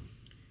plan.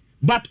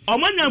 But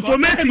Omanya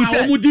information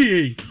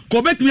say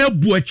Kobet me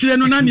buachire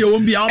no na ne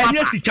won bia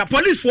o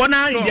police for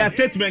now in their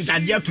statement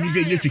that they have to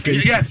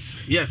use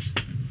yes.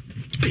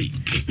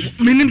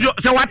 Meaning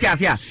so what you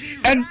here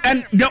and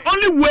the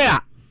only way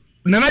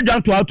Nana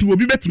John to how to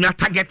be betting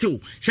target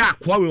you say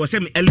akwa we was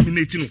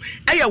eliminating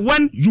no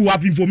when you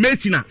have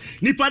information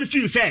nipa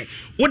feel say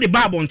what the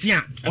bible on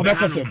tia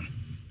obeko form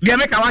they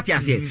make what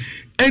you say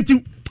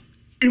and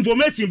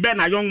information be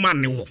na young man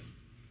ne wo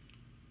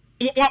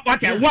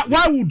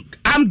why would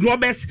armed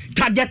robbers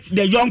target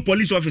the young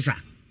police officer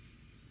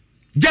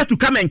just to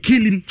come and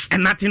kill him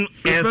and nothing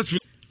else?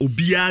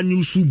 Obia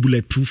news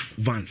bulletproof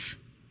vans.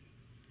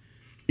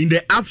 In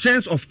the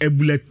absence of a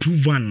bulletproof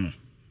van,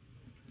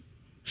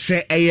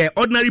 say a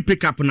ordinary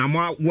pickup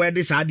na where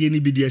this idea ni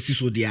be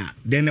so there.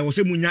 Then there was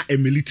a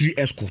military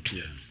escort.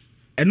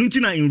 enu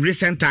ntina in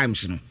recent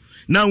times no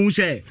now who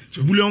say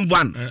bullion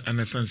van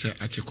understand say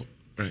article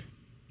right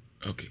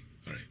okay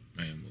all right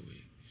I am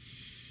away.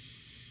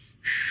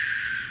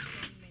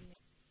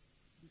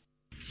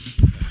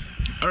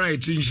 All right,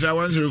 Nhyira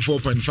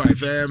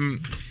 104.5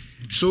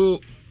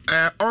 so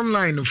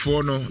online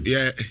for no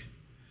yeah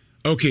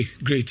okay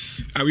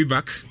great are we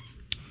back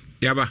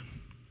yaba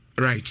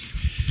right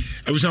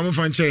I was am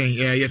fan chain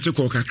yet to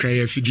call kakra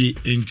ya fidi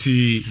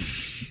nti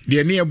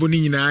de ne abo ni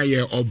nyina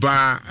ye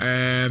oba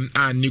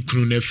a ne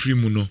kunu na free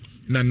mu no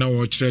na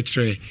wo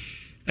kyerɛkyerɛ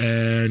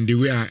and the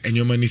way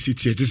enyoma ni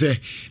city it say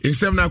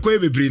insem na kwa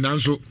bebre na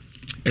nso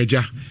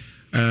eja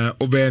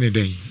obey ne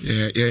den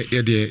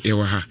ye de ye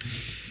wa ha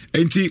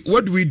enti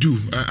what do we do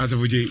as of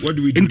what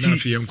do we do na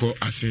fi enko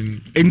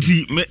asin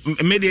enti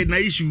me de na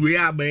issue we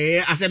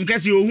abe asem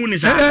kase ohun ni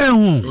sa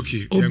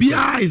okay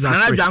obia is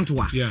at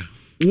risk yeah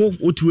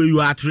what you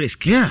are at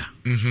risk yeah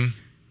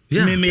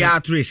yeah me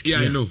at risk yeah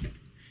I know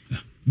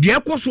the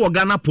ekoso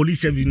Ghana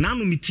police service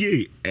nanu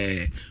mitie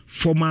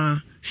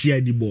former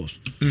CID boss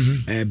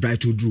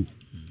Bright Odru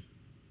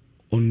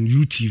on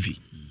UTV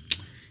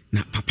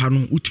na papa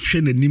no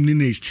utihwe na nim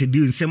ne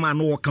studio nsema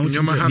no work out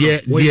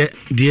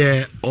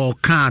there or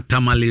can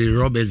Tamale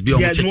Roberts be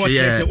on the full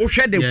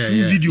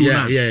video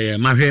na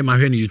my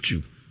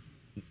YouTube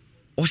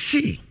or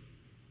see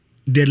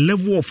the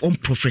level of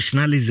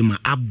unprofessionalism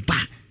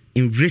abba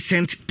in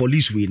recent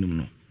police way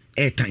no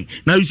airtime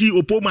now you see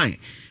Opomai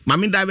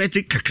mami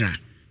diabetic kakra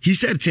he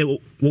said say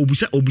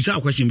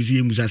obusa question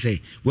be Musa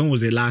say when was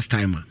the last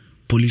time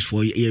police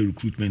for air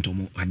recruitment or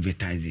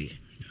advertising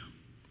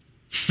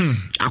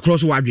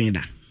across wadwen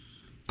da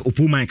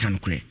Opomai can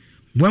cry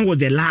when was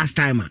the last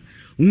time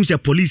when say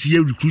police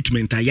air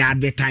recruitment ya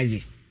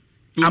advertising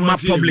ama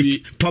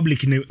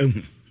public na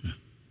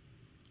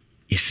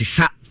yes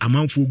sa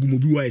amanfo ogumo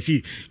bi wa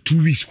say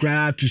 2 weeks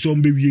cry to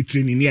some baby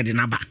training near the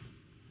naba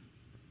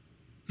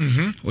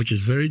which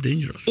is very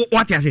dangerous.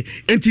 What I say,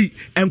 enti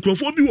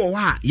enkrofo bi wo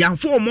ha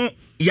yamfo mo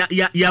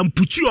ya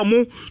mputi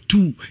omo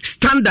to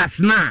standards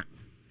na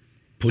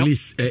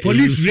police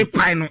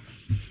require no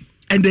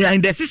and they are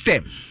in the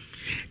system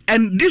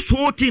and this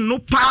whole thing no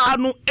power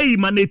no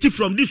emanate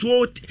from this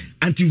whole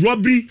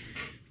anti-robbery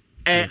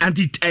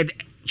anti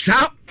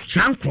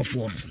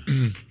sankrofo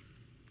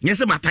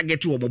yes ma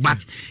target wo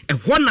but e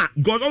hona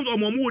god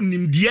omo mo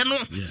nimdie no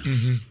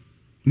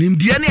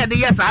nimdie na dey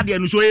yes ade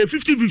no so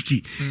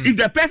 50-50 if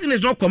the person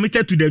is not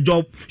committed to the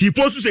job he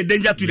poses a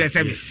danger to the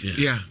service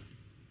yeah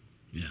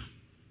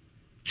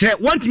say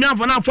want me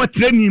for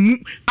training mu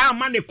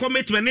man the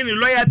commitment and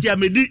loyalty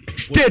amedi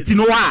state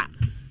no wa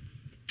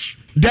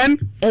then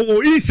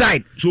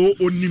inside so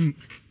onim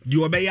di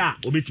obeya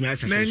obetimi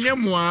access na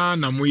nyemwa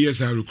na mo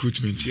yes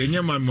recruitment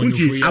enyema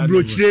money for ya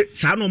abrochire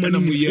sa no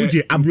mani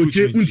unti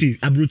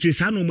abrochire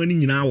sa no mani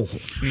nyina wo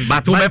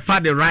but we fa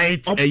the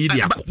right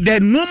the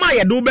normal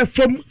ye do be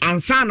form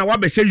ansa na wa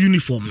be say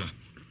uniform no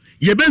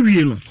ye be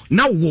wie no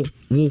na wo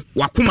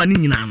wakoma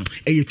ni nyina no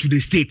e to the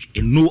state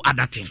and no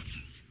other thing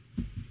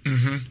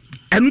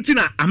enuti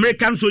na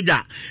American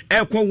soldier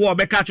e kwa war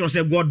be catch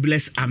say God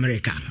bless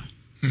America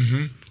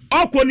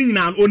okwo ni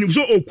nyina onim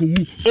so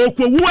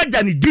okowu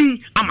aja ni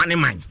din amane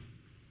man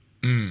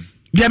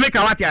bia make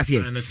what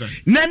ase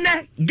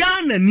nene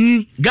Ghana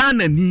ni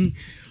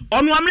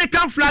onu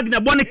American flag na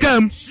boni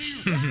kam so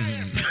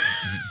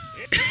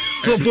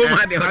go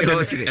ma de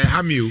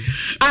hamiu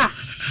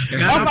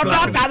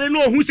Papa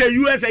no who say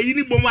US yi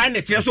ni bom an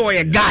netre so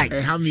ye guy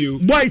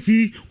boy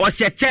see o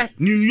seche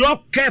New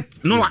York cap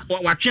no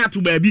wa twa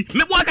to baabi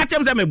me bo aka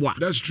chem say me bo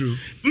that's true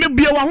me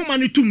bia wa homa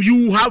ni tum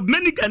you have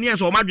many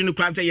Ghanaians o madwene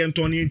kran say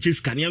yenton ni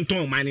enchis kan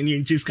yenton man ni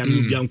enchis kan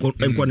bi anko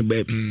ni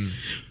baabi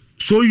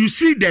so you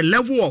see the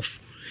level of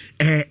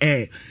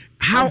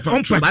how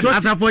but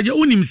as for you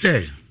unim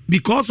say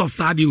because of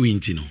Sadio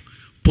Wintino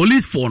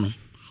police for no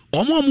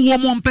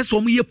omo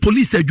person ye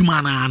police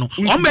adwuma na no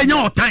ombenya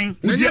otan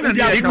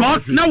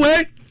because na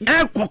we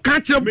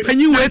catch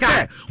penyi we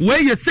say we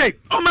you say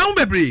omo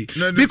bebre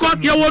because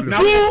you were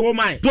two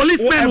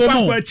policemen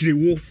wo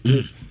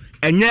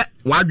enye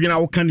wadwena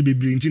wo kan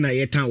bebre nti na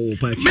ye tan wo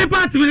party me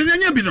party me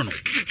nya bi no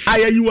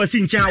aya you was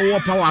in chan wo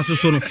power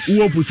so no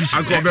wo opposition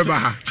anko beba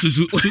ha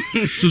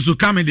susu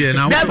come there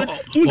now o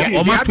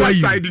ma to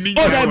yi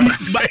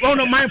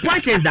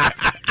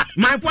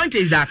my point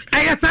is that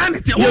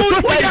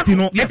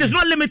it is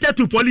not limited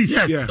to police.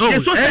 Yes. Yeah.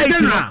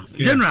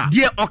 General.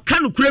 Dear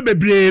Okanu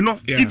Krebebre, no,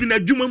 even a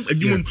jumum,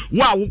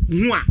 wow,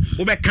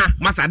 Obeka,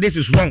 Massa, this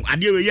is wrong. I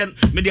deal with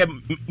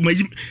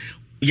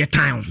your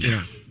time.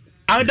 Yeah.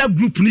 Other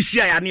group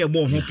Nisia near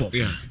Bonhopo.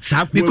 Yeah.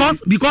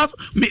 Because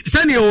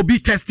Sunny will be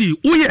testy.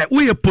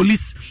 We a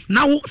police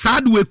now.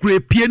 Sad we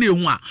create piano.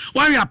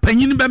 Why are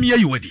penning them here?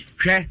 You ready?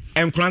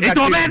 And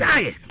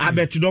I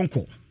bet you don't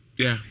call.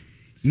 Yeah.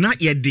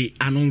 Not yet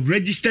an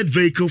unregistered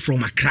vehicle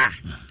from Accra.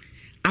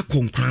 A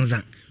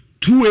Konkranza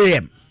 2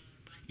 a.m.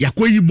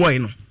 Yakoyi boy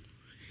no.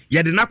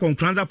 Ya de na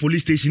Konkranza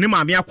police station. Ne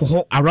maami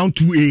akoho around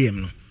 2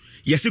 a.m. no.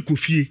 Yesi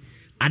kofie.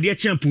 Ade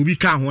champo bi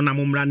ka ho na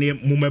momra ne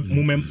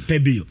mumem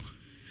pebio.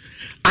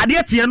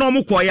 Adeɛ tie no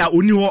ɔmo kɔɛ a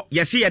oni hɔ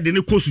yɛse yɛde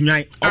ne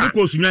kosunwan ɔmo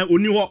kosunwan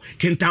oni hɔ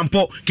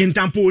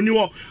kentampo oni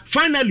hɔ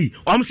finally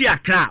ɔmo se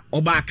Accra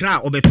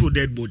ɔbɛto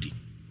dead body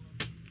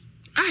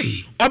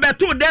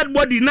ɔbɛto dead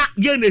body na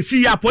yɛn na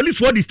si ya police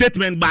for the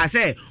statement ba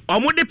say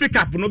ɔmo de pick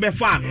up no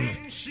bɛfa no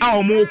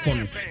a ɔmo kɔ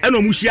no ɛna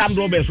ɔmo hyia am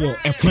robbers wɔ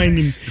ɛkwan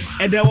nim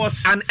and there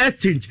was an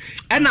exchange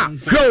ɛna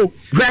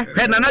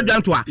hwɛ nana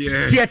dwanto a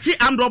si ɛti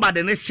am robber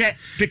de ne hyɛ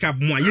pick up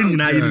mu a yɛn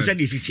nyinaa yɛn sɛ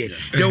de si tiɛ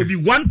there will be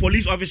one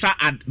police officer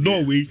at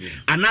doorway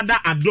another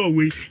at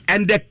doorway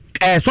and the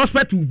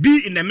suspect will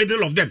be in the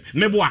middle of them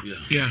meboa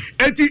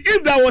and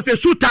if there was a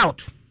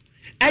shootout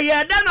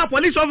then a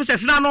police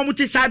officers now no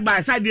muti side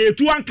by side the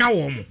two anka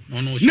wo mo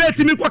na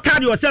etimi kwa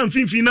card yourself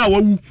finfin na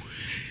wawu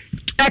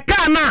e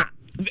car na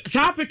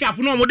sharp pick up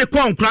no mo de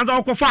kon kran da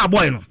ko fa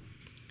boy no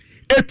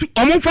etu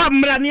omo fa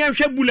mra ne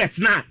hwe bullets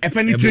na e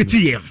penetrate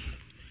yem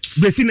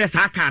business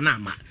aka na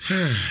ma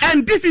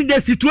and this is the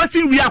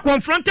situation we are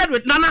confronted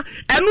with nana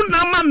enu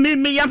na ma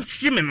me yam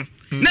shime no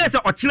na say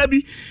otena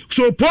bi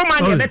so poor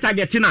man get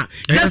target na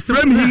just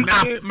frame him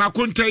up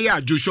makonta ya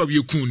Joshua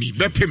Yekuni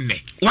bepem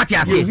ne what you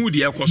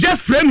say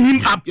just frame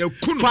him up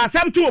for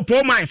some to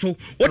poor man so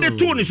what the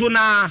tone so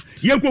na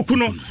yenkoku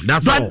no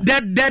but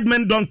dead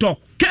men don't talk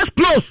case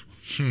close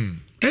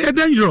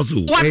dangerous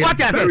what you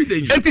say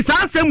it is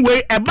the same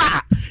way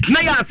eba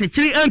na ya se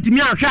chiri antimi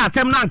ahwe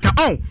asem na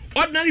nka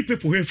ordinary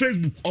people on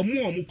Facebook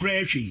omo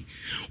kra hwe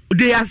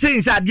they are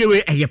saying that they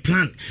were a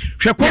plan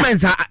hwe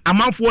comments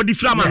amount for the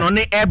flaman on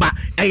eba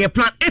a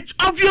plan it's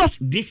obvious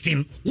this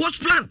thing was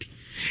planned.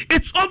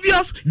 It's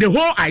obvious the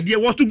whole idea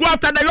was to go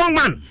after the young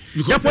man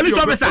because the police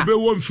officer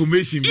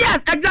information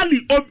yes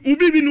exactly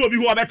ubi bi no obi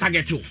who better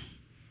get you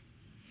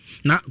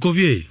na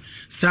Kofi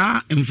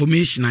sa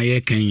information aye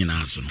kan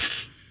nyina so no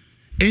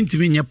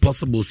entimi nye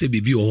possible say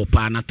bibi o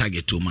pa na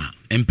target o ma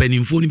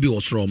empanimfo ni bi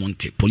osoro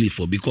monte police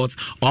for because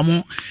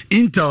omo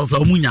intels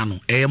omunya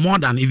no more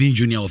than even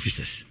junior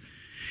officers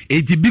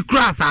it be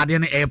cross ade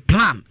na a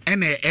plan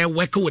and a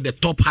work with the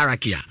top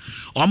hierarchy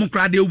omo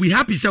kra they will be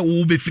happy say we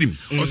will be free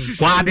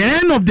kwa at the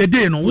end of the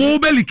day no we will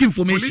be leak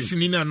information police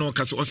ni na no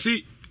kaso o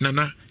say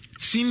nana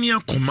senior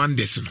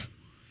commanders no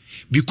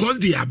because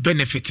they are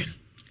benefiting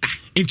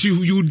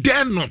into you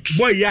dare not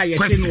boy yeah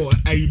no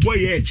ai boy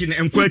yeah chi na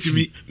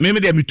enkwati me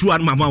dem tu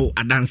an mama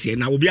adanse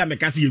na obi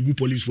ameka se yegu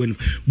police for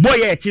boy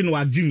yeah chi no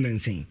agim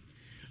nansen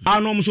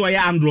anom so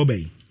ya and robber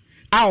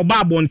a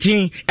oba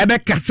bontin ebe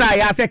kasa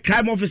ya se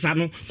crime officer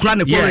no kura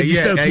ne ko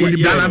register for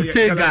the balance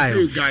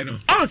guy no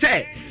on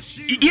say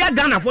yeah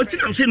Ghana for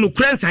tinam say no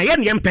cransa ya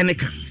ne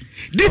empenika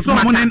this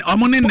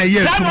omonen na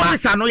year crime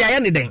officer no ya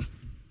ne den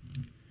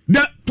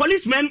the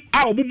policemen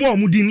are obubo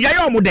omudin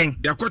ya omuden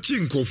yakochi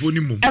nkofo ni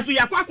mum efu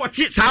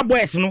yakwakochi sa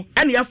boys no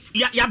ene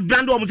ya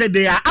brand om say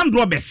they are armed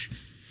robbers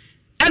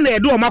ene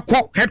edo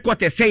omakọ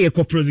headquarters say e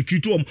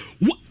prosecute om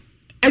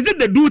is it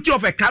the duty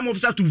of a crime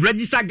officer to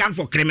register gun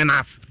for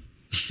criminals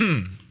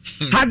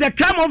has the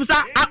crime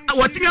officer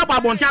what thing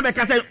about bontia be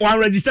say or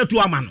register to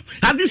a man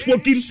has this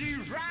spoken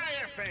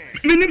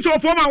meaning so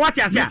former what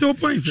you say so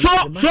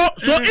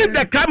if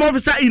the crime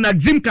officer in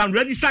Exim can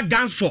register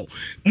guns for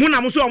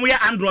munamuso we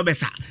armed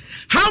robbers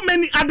how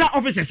many other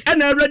officers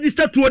and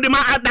register to them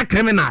other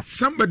criminals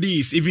somebody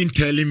is even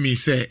telling me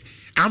say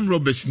armed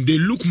robbers they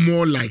look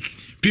more like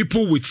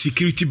people with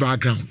security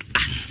background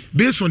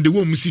based on the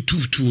way we see two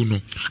no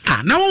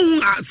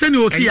now send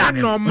you see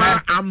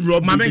normal armed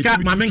robbery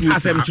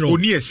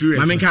only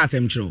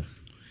experience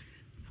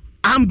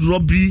armed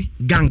robbery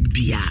gang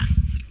bia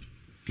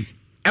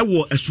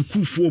ewo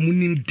asukufo mu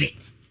nimde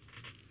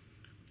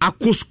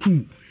akọ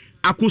school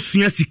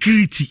akosua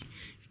security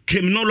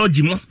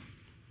criminology mo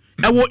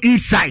ewo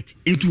insight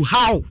into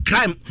how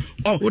crime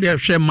they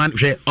share man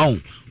share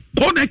on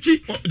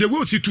the way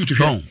we see two to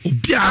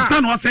obi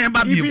asa no say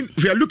ba bi even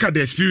if you look at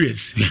the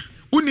experience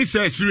uni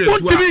say experience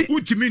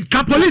ultimate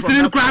police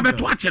in crime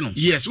to watch no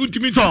yes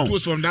ultimate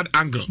post from that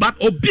angle but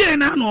obi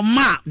na no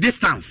ma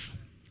distance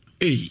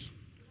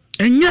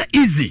enya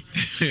easy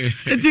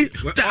enti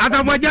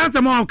asafoja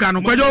asemo kan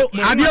no kwajo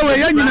ade we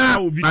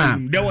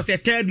yanyina there was a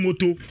third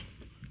motor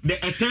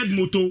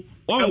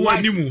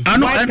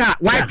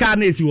white car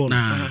na esi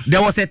one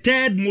there was a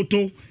third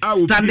motor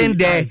standing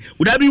there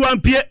would that be one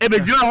peer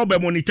ebejira ho be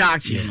monitor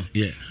action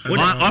yeah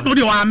on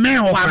the one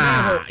man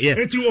ho yes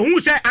enti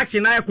who say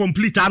action na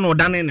complete and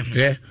order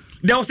ne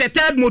there was a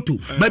third motor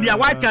but the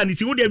white car is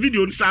the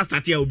video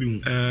start here obi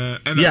hu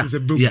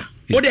yeah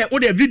What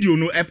the video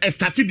no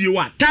started bi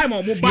wa time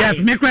o mo ba yes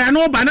me kra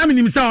no ba na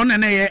minim say on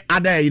na ye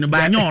ada you know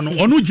ba nya ono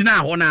onu gina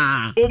ho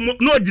na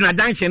no gina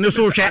junction no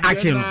so hwe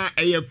action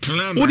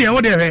plan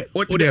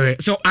wo de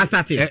so I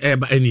started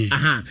ba any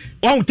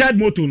on third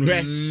motor no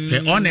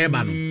hwe on e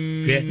ba no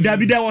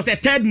there was a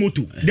third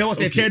motor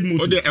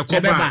the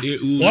ekoba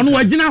onu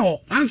wa gina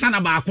ho ansa na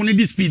ba ko ne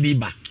di speed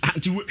ba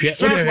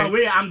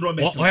we am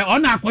Robert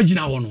on na akọ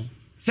ho no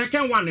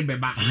second one be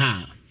ba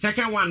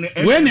second one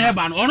when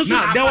eba no ono so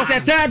there was a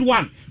third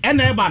one and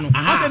eba no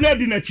after na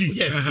di na chi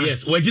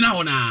yes we gina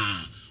ho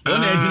na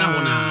ona gina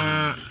ho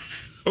na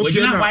we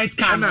gina white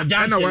car na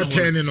what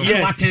turn no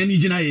yeah what turn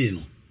gina ye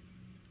no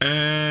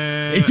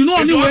Into no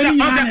only way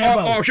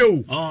or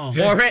show.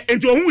 Or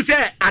into who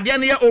said at the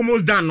end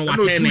almost done.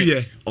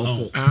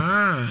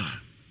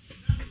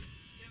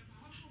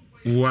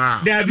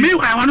 Wow.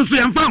 Meanwhile, I want to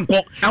say I'm found.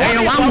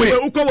 One way.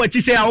 What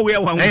you say?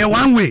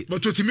 One way.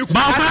 But to me,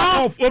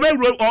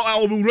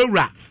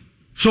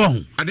 so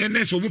and then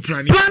there's one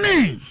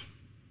planning.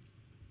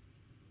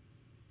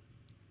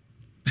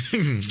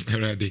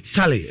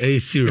 Charlie,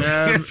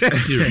 serious.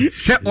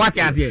 What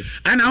is it?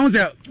 And I was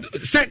a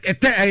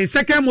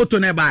second motor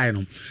nearby.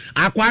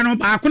 I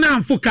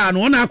couldn't focus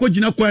on I could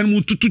not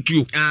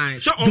to.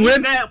 So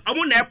I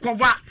won't have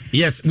cover.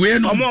 Yes, we're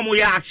no more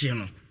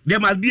action. There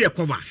must be a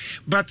cover.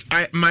 But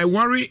my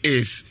worry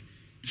is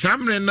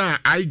some na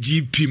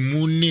IGP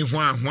muni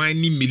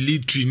wani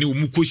military ni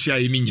umukoshia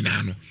ni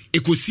nyinano.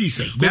 Eko si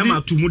say.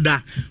 Bema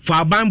tumuda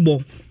for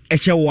bambo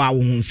ehye wa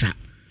hunsa.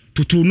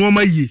 Tutu no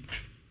ma yi.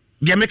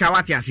 Dia make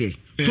what you say.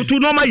 Tutu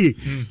no ma yi.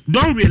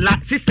 Don't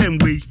relax system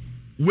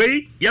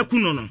way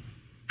yakuno no.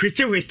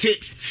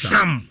 Hwete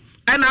Sam.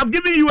 And I've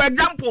given you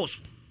examples.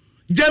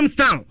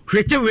 Jamestown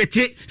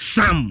hwete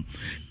Sam.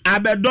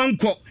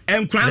 Abedonko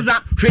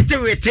Enkranza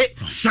hwete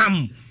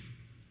Sam.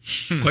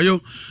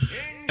 Koyo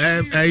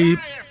I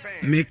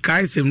me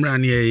kai semra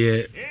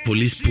ne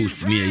police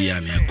post near ya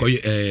me koyo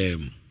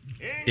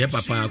yeah,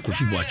 Papa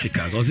Kofi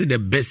Boachika. So say the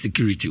best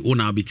security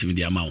ona be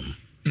the amount.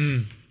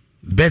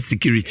 Best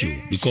security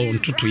because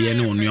to ye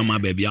no nyoma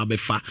baby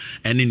abefa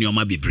any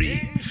nyoma bebre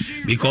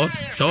because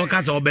so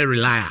case obe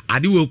rely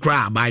ade will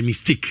cry by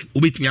mistake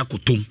obetimi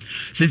akotom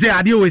say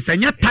ade we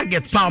sanya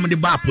target pa om the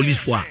bar police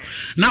for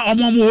na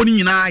omo oni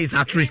nyina is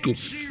at risk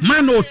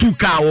man o two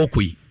car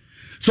okoi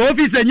so if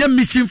it's a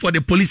mission for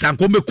the police and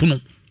come kuno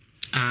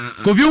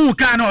Kofi wu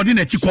car na odi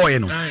na chi call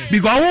no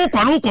because wo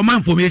kwa no command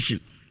information.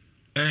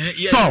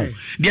 So,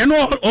 they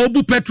know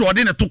obu petrol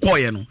de na to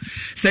call no.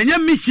 Senya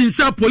mission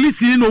sa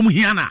police ni no mu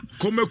hia na.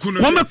 Come ku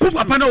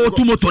papa na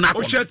otu moto na.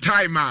 O share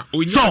time a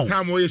onya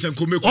time o yesen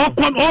come ku.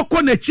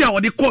 Okọ na chi a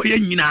odi call ye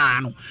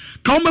nyina no.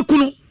 Ka o meku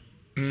no.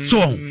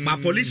 So, my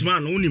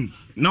policeman onim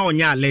na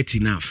onya alert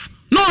enough.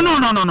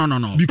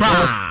 No.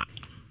 Because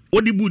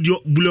odi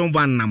bullion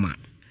van nama.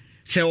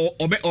 Se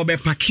obe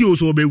pakio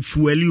so obe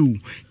fueli o.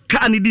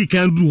 Ka ni di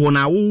kan du ho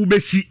na wo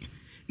besi.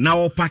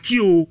 Now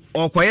Pakio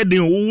or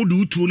Koyedin who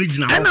do to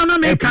original.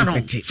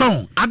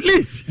 So at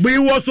least but he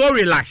was so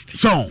relaxed.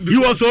 So he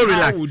was so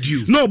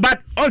relaxed. No,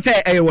 but also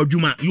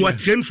you are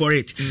trained for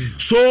it.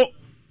 So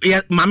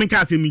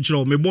Mamika say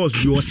Michro, my boss,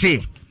 you are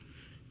saying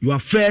your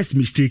first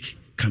mistake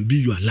can be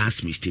your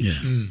last mistake.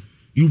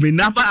 You may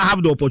never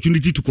have the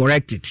opportunity to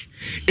correct it.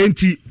 And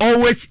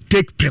always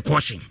take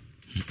precaution.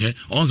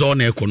 Onzo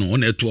na ekono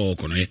on eto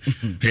okono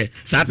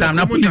satan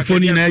na police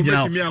phone na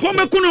ejina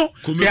come kuno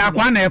ya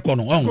kwa na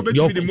ekono onzo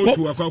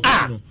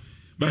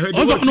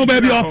no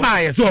baby of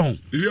fire so and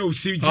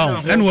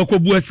we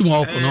kobu asim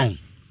okono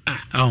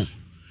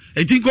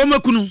enti come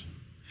kuno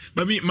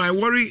but my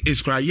worry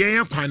is cry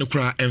yen kwa no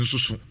kra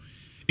ensoso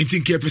enti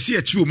nke pese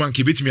ya chiwo man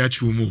ke betimi a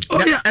chiwo mu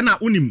na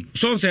unim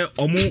so say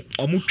omo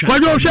twa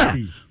kwajo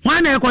hwe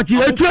wan na ekochi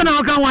etu na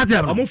oka wate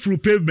omo through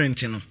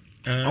pavement no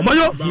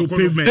omoyo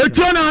pavement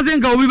etu na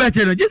think obi be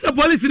che no just the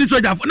police ni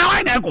soldier na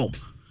why na eko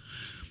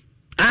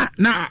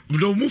na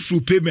no move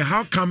through pavement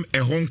how come a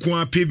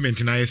honko pavement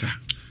na yesa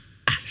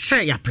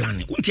say ya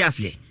plan unti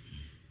ase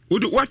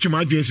would watch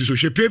my agency so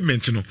she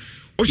pavement no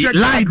o she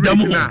line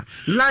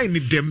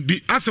them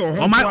be as a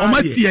honko o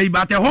ma see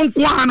but a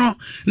honko no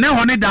na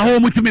ho ne da ho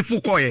mutimi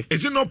fukoye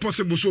is it not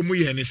possible so mu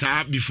ye ni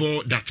sa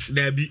before that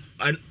there be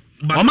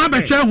o ma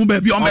be twa hu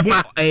ba bi o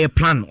mefa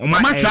plan o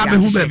ma twa be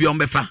hu ba bi o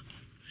mefa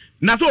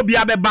na so obi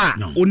abeba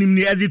onim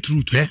ni exit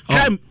route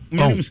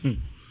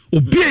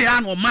obi ya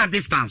no ma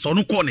distance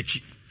onu ko na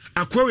chi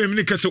akwa we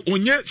mini kase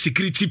onye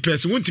security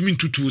person won't mean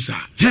tutu sa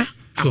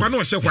akwa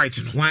no se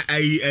white no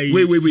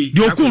wait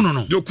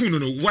dokunu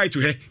no white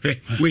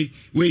wait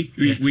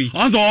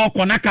onzo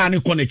okọ na ka ni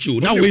ko na chi o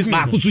na we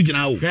ba kusu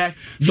gina o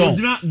so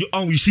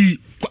you see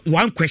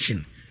one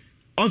question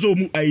also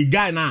a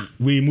guy na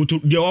we moto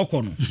de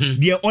okọ no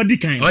de odi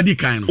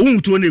kan no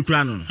ohun to na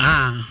ekura no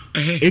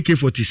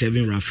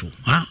AK47 rifle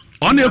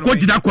ona eko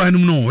jida kwa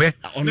anum no we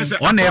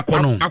ona eko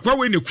no akwa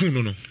we ne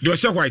kunu no de o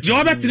se white de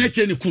obeti na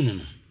che ne kunu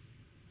no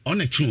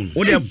ona kunu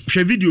o de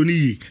hwe video ni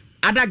yi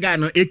other guy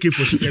no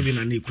AK47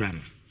 na ekura no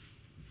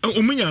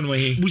omunya no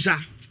he busa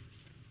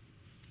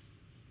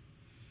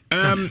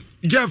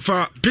Jeff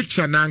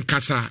picture na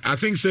nkasa I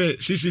think say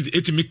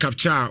it me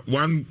capture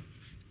one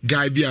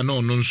guy be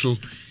no so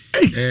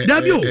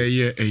Dabio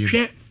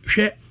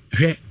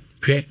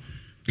hwe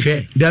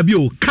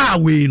Dabio car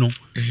we no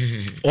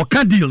o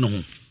ka deal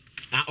no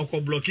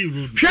oko blocky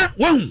road hwe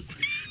won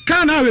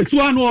car na we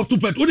so no up to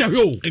pet wo de hwe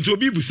o enti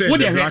obi bu say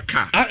black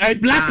car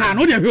black car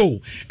no de hwe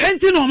o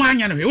enti no ma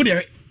anya no hwe wo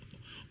de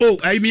oh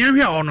I me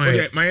hwe ono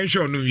he my hwe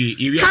ono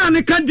wi car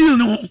ne ka deal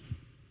no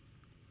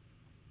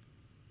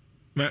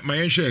my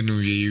hwe no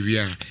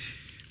wi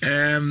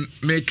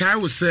me kai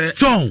wo say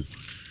so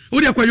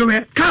wo de kwayo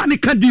hwe car ne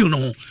ka deal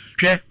no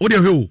hwe wo de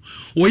hwe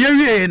o ye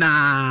wie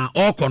na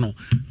okono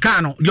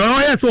ka no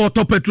yo ye so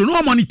to petrol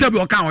no monitor bi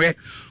o ka hwe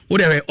wo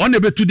de hwe on na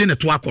betu de ne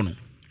to akono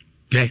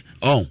hwe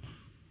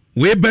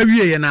we ba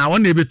wie na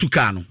on na betu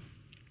ka no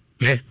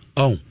hwe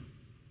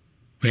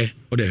hwe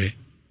wo de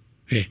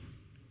hwe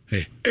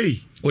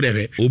wo de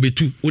hwe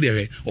obetu wo de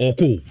hwe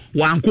oko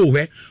wanko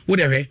hwe wo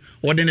de hwe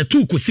wo de ne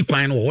tu kosi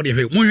kwan no wo de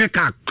hwe mo hwe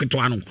ka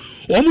keto ano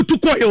o mutu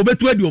ko ye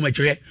obetu adi o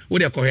machwe wo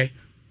de ko hwe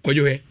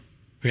kojo hwe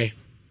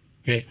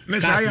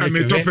Nessa I am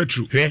a top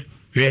petrol.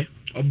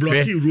 A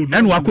blocky road.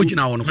 And what coaching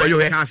now on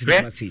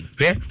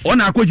where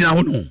on our coaching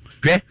now no.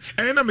 And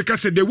I make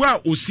us say the way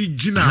o see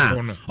Gina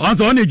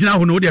on the Gina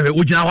who there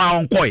Ujina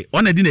on koi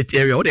on a dinner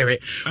area whatever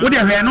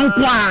no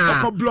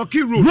qua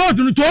blocky road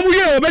no to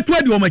you bet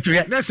what you much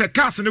there's a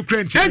cast in the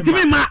crane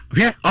me ma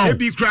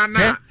be crying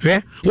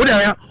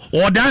whatever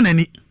or done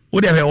any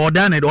whatever or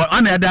done it or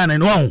done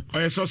and one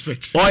or a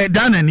suspect or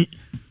done any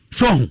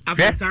so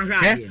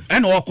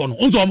and walk on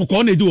also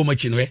ko na do o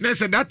machi no na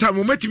say that time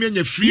o matimi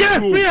anya free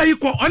free you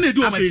ko on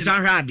do o machi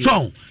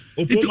so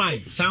opo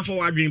mai san for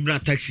wadwen bra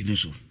taxi ni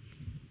so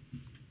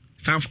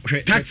san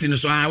for taxi no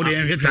so how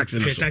dey taxi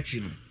no so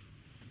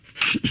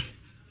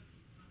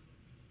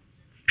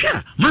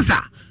yeah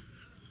masa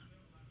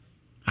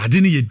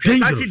adini ye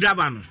dangerous taxi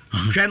driver no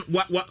hwen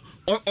what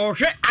or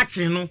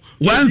action no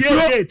one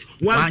relax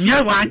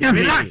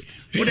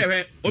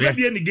whatever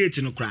be any gate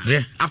no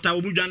cry after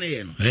we dwane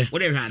ye no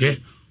whatever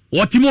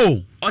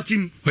otimo one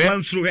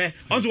through here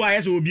also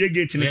why so obi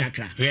gate ni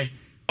kakra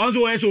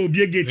also why so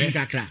obi gate ni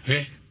kakra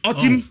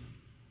otim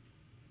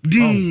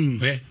din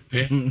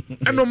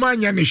eno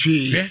manya ne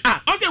hwe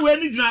okay we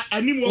ni jina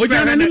anim wo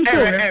jana nim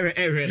so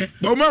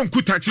ba ma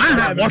nku taxi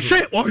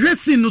wo hwe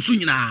sin no so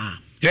nyina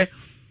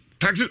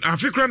taxi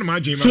afikra no ma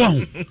dwen ma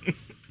so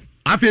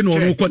afi no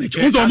no connect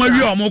unzo ma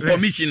wi o mo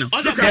commission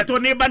ozo ka to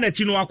ne ba na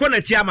ti no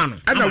akona ti ama no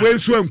ana we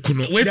nso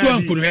ankuno he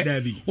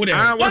wo de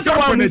ozo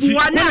akona ti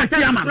wana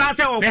ti ama class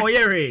e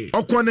okoyere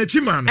okona ti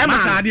ma no e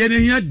ma ade ne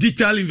hia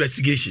detailed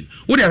investigation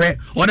wo de he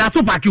o da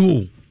so pack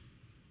wo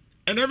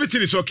and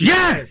everything is okay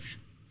yes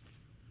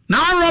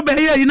now robe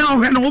here you now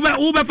he no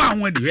wo be fa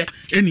ho ade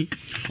eni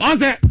on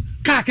say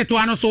ka keto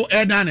ano so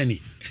e dan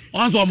ani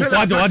on so mo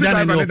kwa jo dan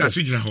ani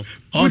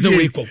on the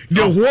way ko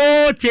the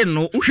whole thing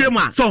no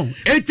uhwema so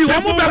eti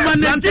wo mo be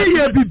manage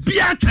here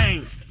bibia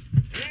kan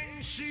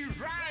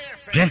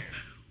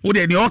wo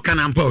de o kan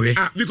ampa we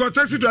because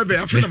taxi driver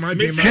after my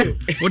game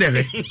wo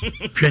de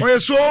we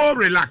so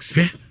relax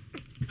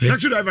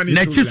taxi driver ni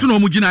na chi so no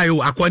mo gina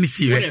yo akwa ni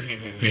si we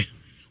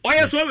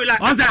oye so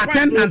relax on say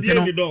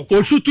attendant no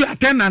o shoot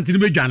attendant ni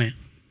be dwane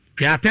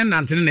hwe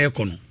attendant ni na e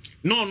ko no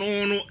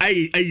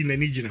ayi na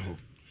ni gina ho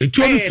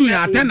etu omusu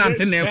ya attendant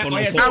na e ko no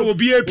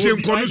obi epie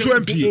nkono so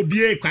ampie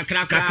obi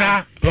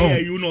kakra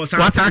you know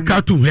what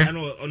aka to he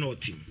no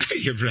team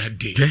ye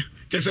brade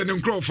kese ne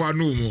nkro for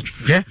anu mu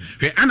he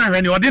ana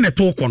hwe ne ode ne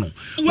to ko no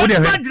wo de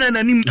bagina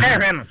na nim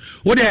ehwe no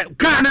wo de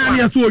ka na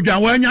ne so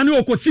odwan wa nya ne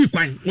okosi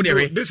kwan wo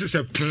de this is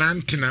a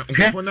plant na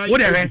nkofo na wo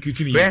de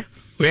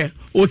we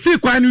o si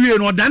kwan no wie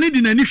no odane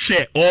di na ni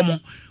hwe omo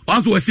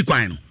onso wasi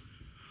kwan no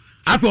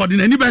after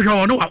ordinary be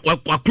hwe no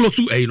wa close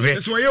e no he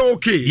so ye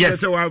okay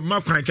yes wa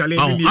ma kwan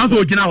challenge ni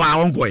anso gina wa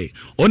wonko e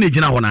oni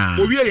gina ho na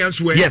o wie yan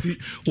so we yes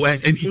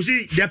you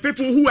see the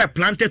people who were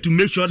planted to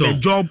make sure the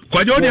job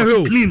kwajo de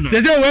he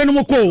say we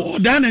no ko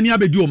dan na ni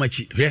abedi o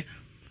machi he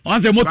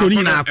on say motor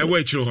ni na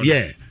akọ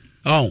yeah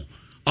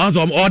on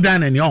so order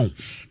na ni on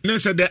no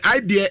so the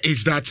idea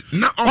is that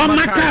na on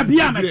maka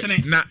bia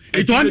mesene na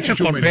it on e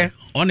compare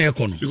on e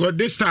kono because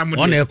this time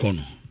on e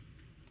kono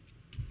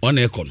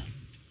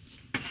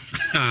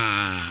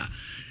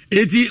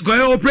eti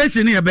go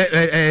operation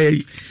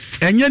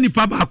enye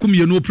nipa ba akum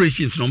ye no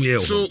operations no me.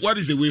 So what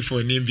is the way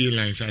for NBA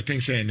lines? I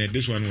think saying that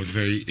this one was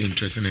very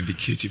interesting and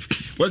educative.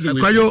 What's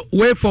the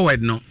way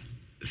forward no?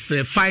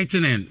 Say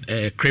fighting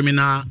and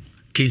criminal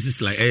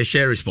cases like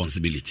share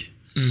responsibility.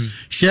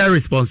 Share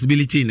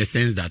responsibility in the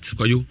sense that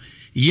koyo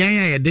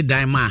yen de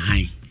dan ma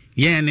han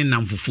yen ne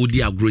namfofo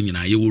di agro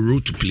nyina ye will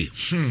role to play.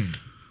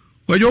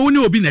 Koyo woni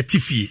obi na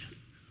tifie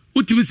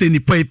utimi se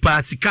nipa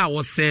ipa sika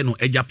wo se no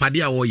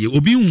ejapade a wo ye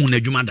obi hu na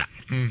adwuma da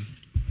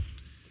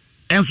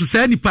enso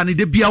se nipa ne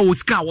de bia wo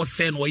sika wo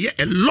se no ye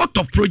a lot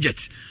of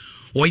projects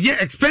wo ye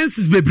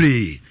expenses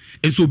bebre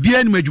enso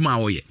bia ni adwuma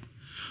wo ye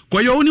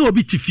koyo oni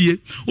obi tifie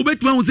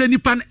obetuma hu se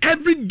nipa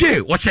every day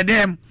wo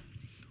shedem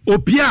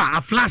obia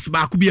a flash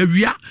back bi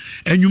awia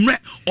enwumre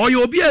oye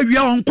obi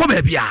awia won ko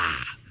ba bia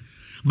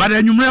but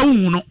enwumre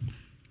hu no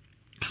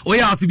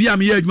oya asibi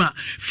am ye adwuma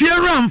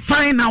fear and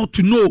find out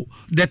to know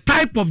the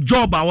type of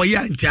job our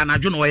ya nti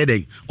anajo no ye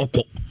den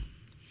okọ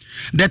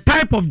the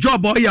type of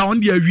job oya on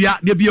the awia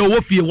de bia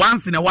wo fie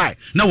once in a while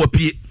na wo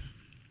pie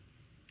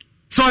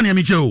so ne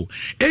mi cheo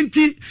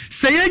enti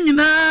say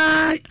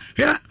nyina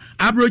ya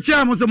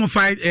abrocha mo se mo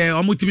fight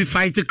omutimi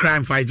fight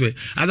crime fight we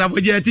as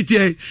avoje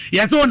titi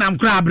ye so nam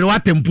kra abre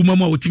watempu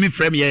mama otimi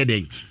frame ye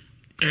den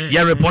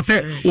ye report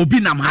obi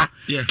nam ha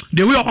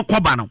the way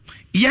okoba no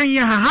yen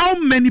how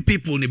many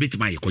people ne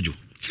bitima ye kojo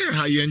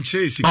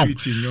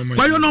security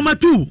kwayo number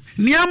 2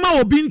 niama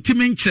obi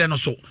ntimi nkyere no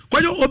so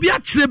kwayo obi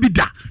akyere bi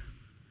da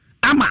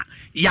ama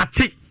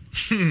yate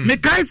me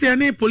kai say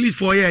any police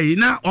for here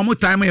na omo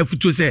time ya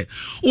futu say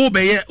o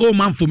be ye o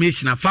man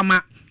information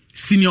afama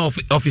senior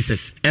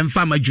officers and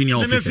farmer junior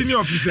officers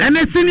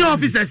and senior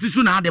officers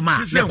so na the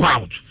man the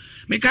crowd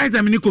me kai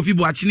say me Kofi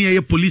Boachini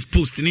ye police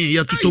post ni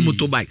ye tuto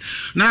motorbike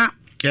na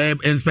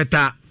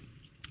inspector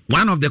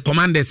one of the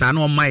commanders are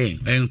no my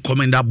and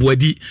Commander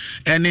Boadi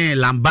and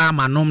Lamba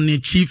manom ni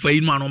chief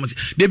manom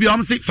they be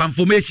say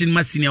information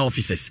ma senior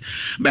officers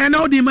but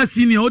now the ma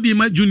senior or the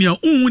ma junior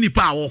uni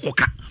pa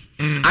wokoka.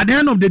 At the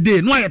end of the day,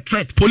 no a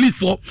threat. Police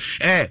for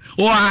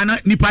or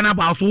nipa na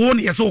ba so won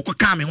yeso ko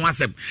ka me ho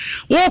asem.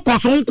 Wo ko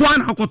so nko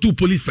na ko to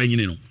police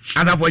fanyin no.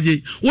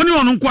 Azafoje, woni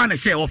won nko na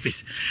share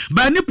office.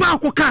 Ba nipa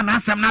ko ka na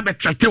asem na be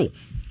threat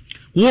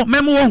wo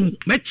memo wo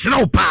me kire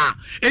wo pa.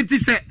 Enti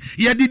se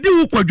ye didi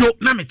wo kwadwo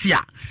na mete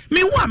a.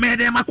 Me wo a me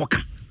dem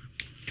akoka.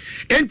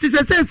 Enti se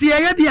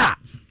ye de a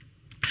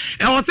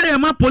e wo se ye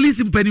ma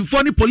police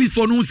mpanimfo ni police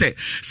for no se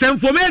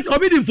information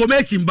obi the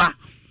information ba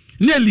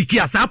na liki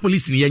asa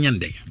police ni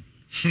yende.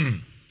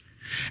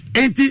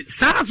 Enti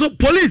sa so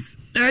police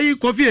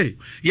Kofi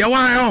ye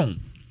wa on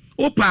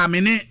opa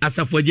me ne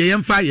asafoje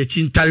yemfa ye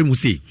chintare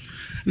musi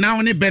na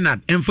one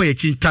Bernard emfa ye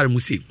chintare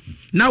musi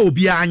na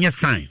obi anya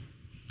sign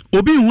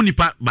obi hu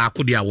nipa ba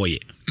ko de awoye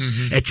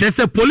e kire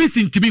se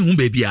police ntimi hu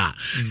ba bia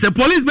se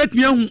police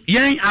betimi hu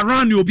yen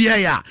around obi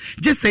ya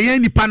je se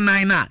yen nipa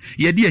nan na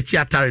ye de achi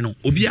atare no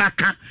obi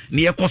aka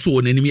ne ye koso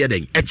wonanim ye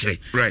den e kire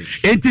right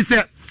enti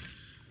se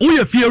we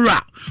a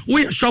fiera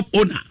we a shop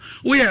owner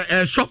we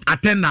a shop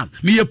attendant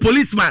me a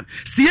policeman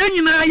see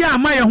nyina ya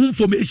ama ya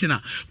information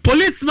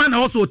policeman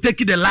also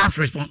take the last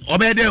response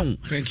obede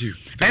thank you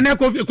and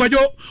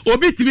kwajo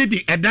obi timi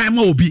di edan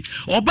ma obi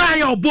oba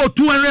ya obo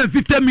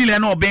 250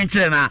 million o bench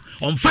na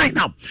on find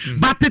out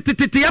but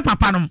tete ya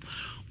papa no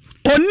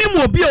onim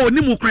obi a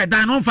onim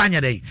kredan no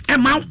fanya den e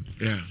ma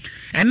yeah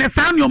and the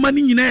sound your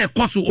money nyina e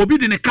koso obi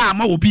de ne car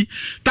ma obi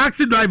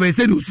taxi driver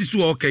say no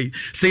sisu okay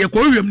say ye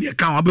ko wiem ne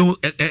car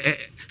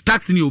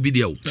taxi ni obi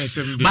there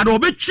but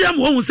obi chiam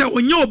won say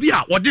onye obi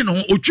a ode ne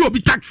ho otwi obi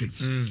taxi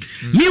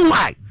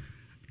meanwhile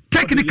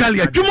technically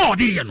adwuma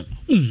ode ye no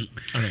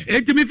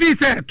it me feel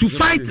say to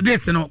fight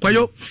this no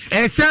kwayo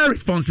a share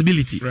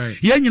responsibility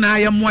ye nyina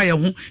ye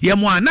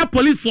mo na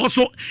police force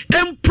so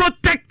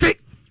protect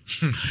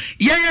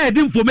yeah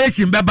the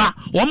information beba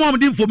omo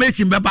the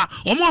information beba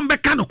omo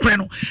mbeka no kre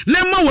no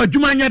na ma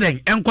wadwuma nya den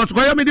enkoso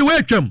kwayo me de we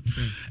atwam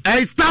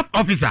a staff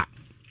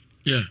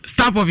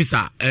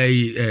officer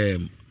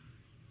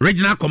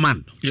regional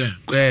command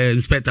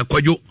inspector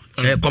kwajo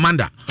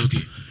commander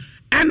okay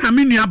and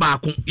amini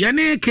abako ye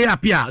ne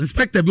KAP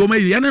inspector bi o ma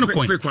ye ne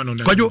coin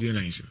kwajo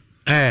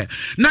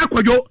na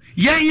kwajo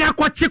yen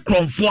yakwache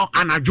kronfo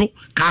anajo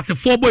ka se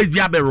 4 boys bi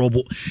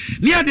aberobo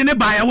ne ade ne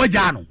ba ya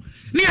waja no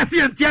ni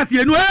asi antiasi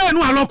enu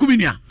no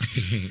alokuminia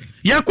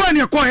yakwa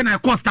ne ko na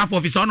ko staff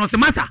officer no se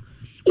masa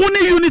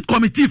only unit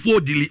committee for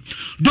delay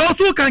those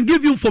who can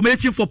give you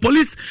information for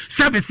police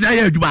service na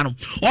ya adwuma no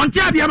onti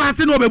ade ma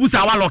se no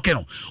bebusa wa lock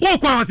no o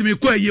kwa wase me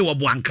ko aye wo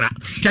boankra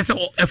chese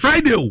a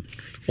Friday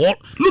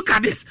look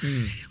at this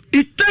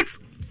it takes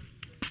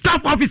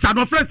staff officer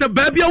no friend say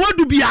baby what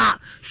do bia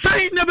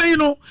sign never you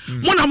know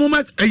mona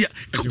moment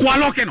kwa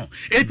lock no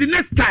it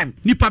next time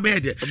nipa be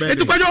de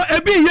it kwajo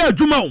ebi ye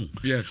adwuma o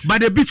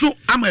but the biso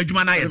ama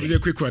adwuma na ye de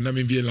quick one na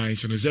me be line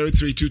so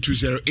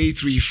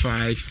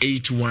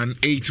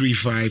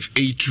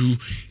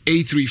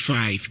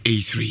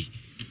 03220835818358283583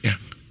 yeah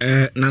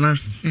nana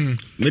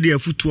me de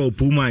afutu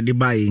opoma de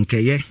bae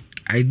nkeye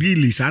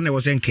ideally sa na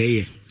was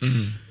nkeye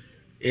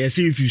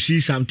see if you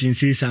see something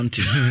say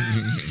something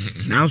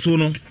now so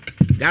no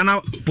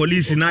Ghana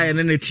police na ye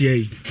ne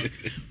tie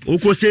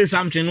oko say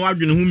something no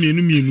adwene hu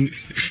mienu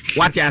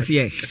what you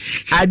say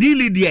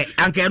ideally there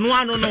anke no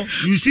ano no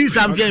you see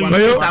something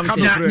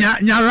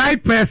nya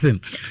right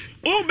person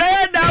who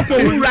bear that for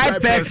who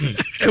right person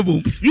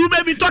you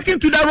may be talking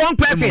to the wrong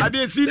person I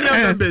dey senior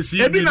members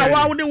ebi na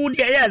wa wo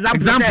de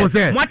example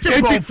say what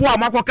for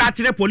amakoka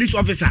tire police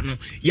officer no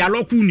ya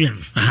loku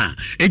nua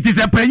it is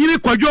a panyini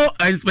kwajo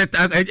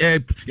inspector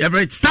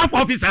staff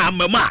officer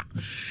amama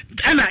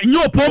na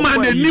nyo poma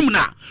na nim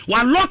na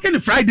wa locking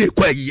Friday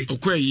kwayi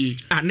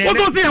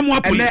odo say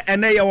am police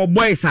ene ye wo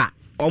boys a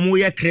omo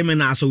ye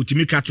criminal so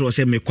utimi katro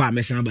say me kwa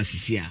amesa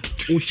basisi a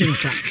o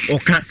chinka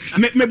oka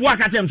me bo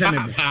aka tem say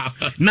me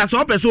na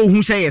so person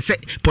hu say ye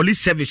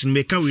police service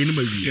me ka we ni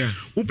ma wi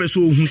o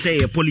person hu say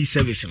ye police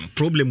service no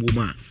problem wo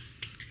ma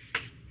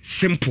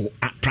simple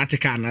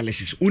practical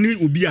analysis oni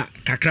obi a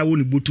kakra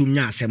woni botum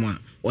nya asem a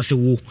ɔse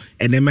wo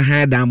ɛnɛ me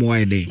ha da mo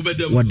ayɛ den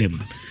wɔdem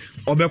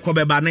ɔbɛkɔ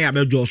bɛba na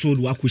yɛabɛdwo so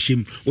do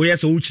akɔhyɛm woyɛ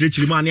sɛ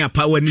wokyerɛkyerɛ mu a ne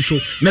apa w'ani so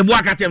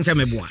mɛboa ka tɛm sɛ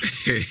mɛboa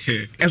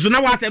ɛso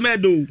na woasɛm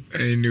ɛdo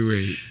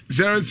anyway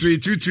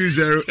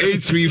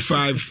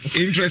 03220835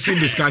 interesting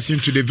discussion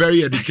today,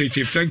 very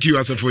educative. Thank you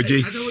Asafo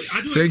J.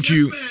 Thank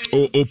you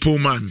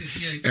Opoman.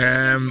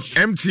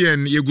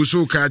 MTN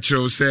yeguso ka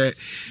kyerɛw sɛ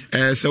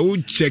sɛ wo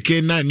check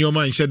na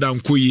nneɔma nhyɛ da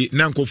nkoyi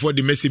na nkɔfoɔ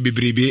de message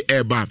bebrebe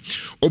ɛba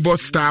obo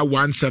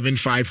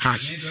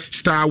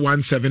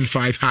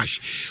 *175#*175#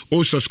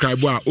 o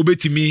subscribe a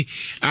obetimi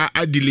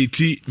a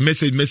delete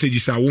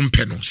messages a wo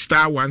mpɛ no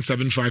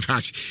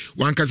 *175#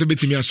 one can say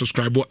betimi a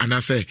subscribe and I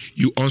say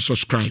you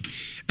unsubscribe.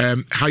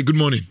 Hi, good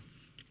morning.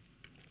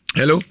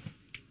 Hello,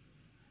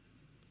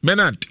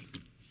 Bernard.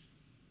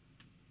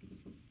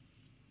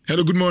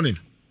 Hello, good morning.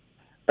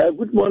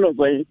 Good morning,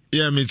 boy.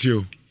 Yeah, me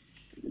too.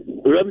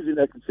 Ramsey,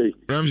 like to say.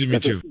 Ramsey, me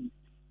too.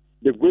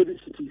 The golden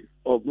city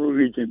of Blue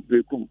Region,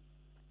 Brekum.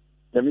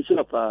 The mission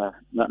of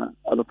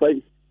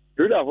Anopai.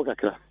 Read our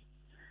vocabulary.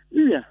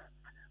 Yeah.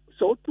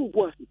 So, two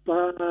boys,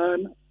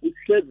 pan, we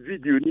shared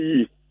video.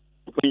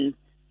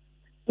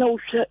 Now,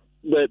 share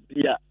the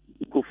beer.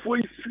 Go for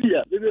free,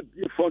 maybe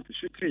be front to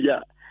shoot 3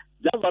 years.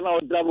 Java now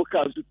double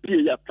cars to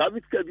pay ya.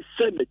 Private can be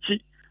sent the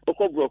cheap or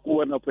cover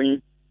one up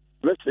in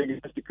wrestling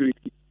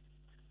security.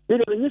 They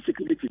have any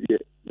security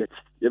there. That's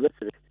the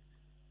best.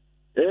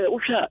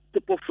 Usha,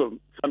 the pop from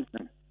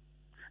something.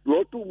 You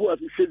ought to watch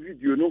the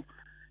video, no.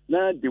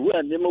 Now, the way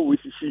I never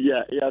wish to see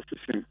ya,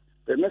 assistant.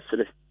 The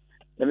necessary.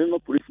 The member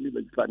police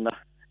level partner.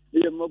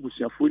 They are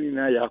Mabusia Funi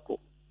na Yako.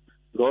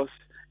 Because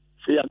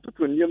say I'm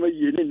talking near my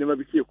year, never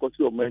be here, cause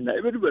of my night.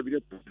 Everybody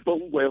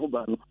from where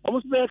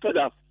almost better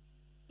that.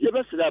 You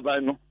better that by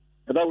no.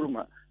 And that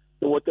woman,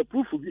 the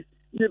waterproof will be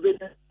never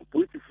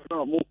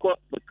political more caught,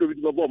 but could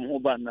be a bomb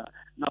Hobana.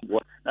 Now,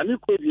 and you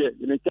could be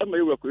in a time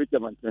you were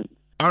created.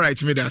 All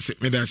right, me that's it.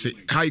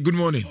 Hi, good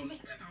morning.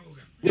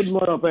 Good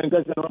morning,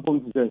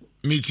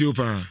 Me too,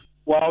 pa.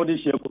 Wow,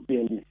 this year could be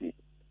NDC.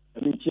 I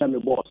mean, I'm a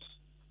boss.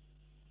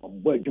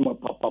 Boy, you my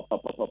papa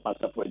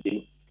for a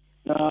day.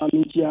 Now,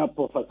 I'm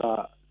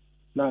Professor.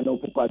 Na no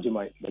papa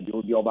jima but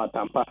you be over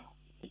tampa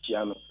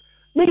chiano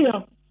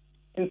media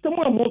and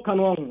someone more can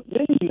on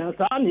then na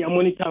sa na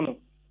monitor no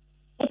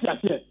what you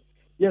say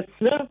yes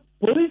sir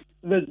police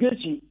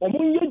investigation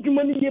omun ye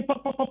juma ni ye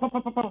papa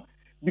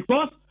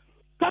because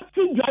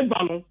taxi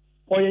driver no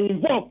or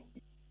involved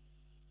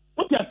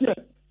what you say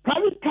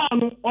private car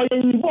no or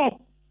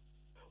involved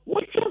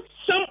what is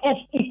some of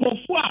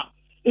nkofo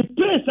a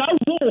place I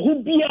who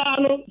be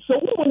no so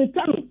we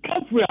monitor no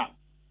careful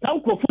how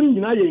nkofo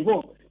nyina ye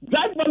involved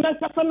driver na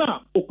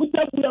safana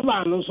okuta buya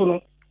no so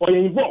no or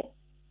involved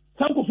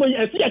sanko for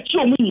e see a chi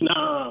omu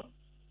nyina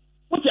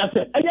what you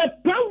say e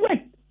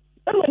private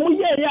e no mo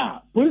ye ya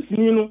police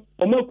ni no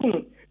o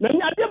makunu na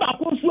nya de ba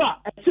ko so a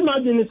e ti ma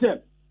de ni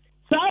se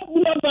sa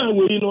buya man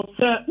we no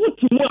se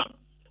wotimu a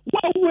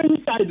wa wo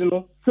inside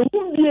no so wo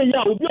bie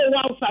ya obi o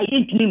wa outside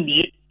ntumi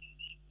bie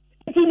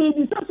ti ni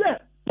di se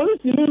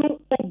police ni no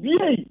obie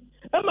e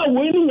ma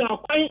wo ni nya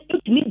kwan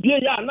ntumi bie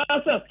ya na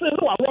se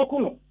no wa wo ko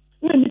no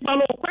na nipa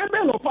no kwan be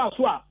no fa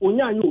so a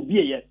onya anya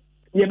obie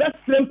ye be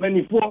slim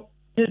panifo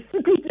the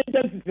security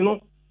agencies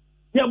no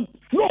ye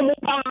from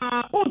pa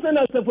o se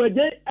na se for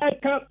je e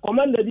kan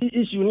commander di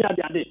issue ni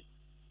ade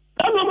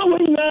kan no ma we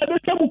na be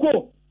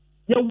kebuko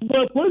ye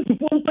police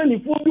fo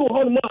panifo bi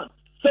ho no ma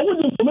so wo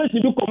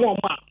information bi come on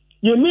ma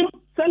ye nim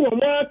se no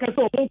ma ka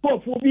so on ko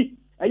bi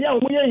e ya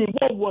wo ye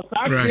involve wo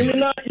sa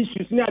criminal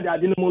issues ni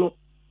ade no mo no.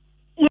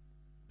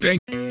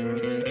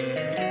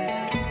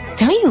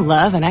 Don't you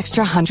love an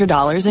extra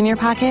 $100 in your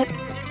pocket?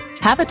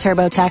 Have a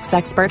TurboTax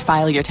expert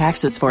file your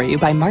taxes for you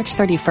by March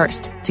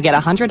 31st to get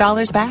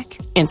 $100 back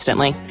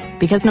instantly.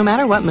 Because no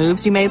matter what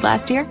moves you made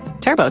last year,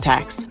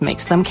 TurboTax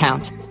makes them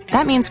count.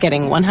 That means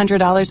getting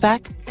 $100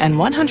 back and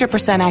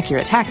 100%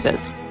 accurate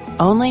taxes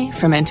only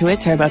from Intuit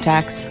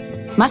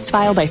TurboTax. Must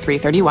file by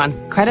 3/31.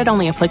 Credit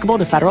only applicable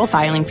to federal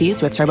filing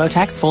fees with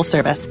TurboTax full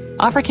service.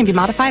 Offer can be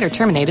modified or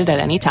terminated at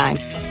any time.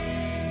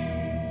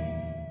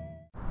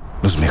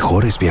 Los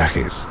mejores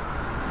viajes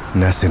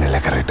nacen en la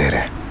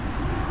carretera,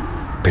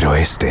 pero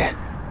este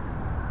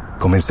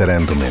comenzará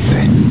en tu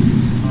mente.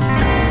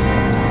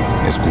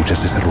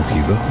 ¿Escuchas ese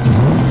rugido?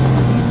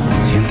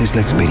 ¿Sientes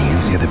la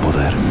experiencia de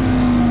poder?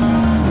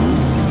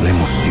 ¿La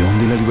emoción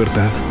de la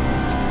libertad?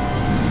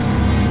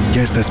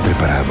 Ya estás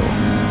preparado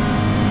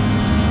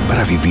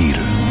para vivir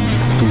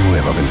tu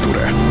nueva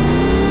aventura.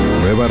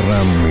 Nueva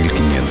RAM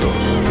 1500.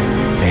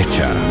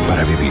 Hecha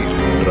para vivir.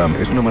 RAM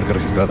es una marca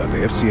registrada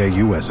de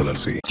FCI US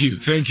LLC.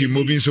 Thank you.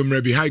 Moving some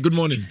Rebbe. Hi, good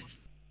morning.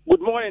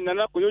 Good morning,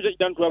 Nana. Could you just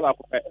jump to our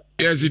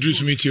Yes, Idris,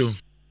 to meet you.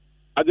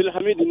 Abdul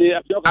Hamid,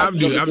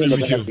 Abdul,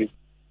 meet you.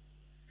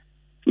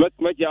 Let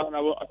me tell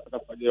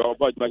you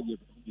about my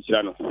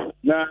Channel.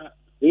 Now,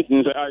 this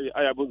is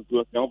I able to do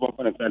a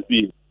phone and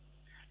fee.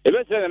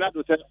 Even send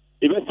another set,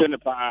 even send a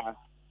power,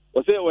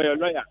 or say, well,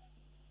 lawyer,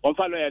 on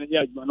follow and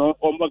here,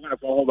 on Morgan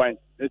for Hobine.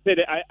 They said,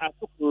 I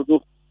took to do.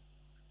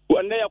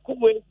 When they are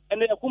coming,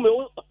 and they are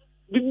coming,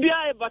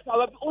 bibia but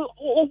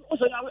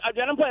also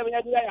aduane mpa ya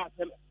ya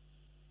asem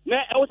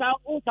na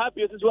usa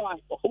bi so a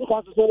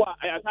kwa so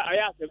a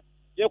ya asem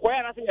ye kwa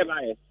ya na se ye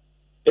bae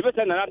e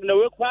be na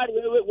we kwari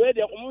we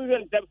de omu we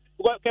ntem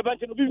ke ban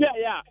no bibia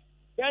ya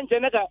kan che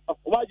na ka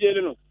o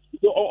jele no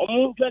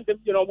omu ntem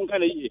je no omu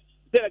kan yi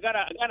se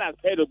Ghana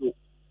head do.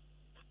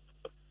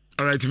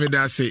 All right, me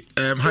that say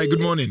hi,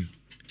 good morning.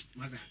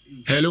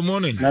 Hello,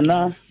 morning.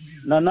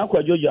 Nana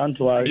kwa Jojo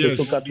Antwa,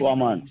 yes.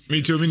 Man.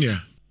 Me too,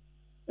 Minia.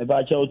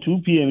 About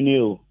 2 p.m.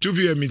 new. 2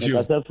 p.m. me too.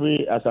 That's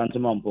free Asante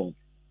Mampo.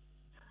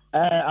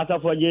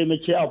 Asafo je me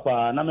chia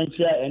pa na me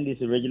chia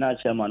NDC regional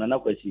chairman na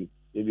kwasi.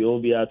 Ebi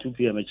obi a 2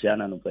 p.m. chia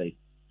na no pai.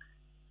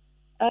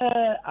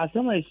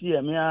 Asama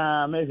isi me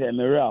a me he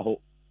me ra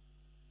ho.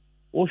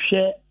 Wo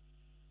hwe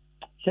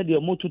de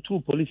motutu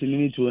police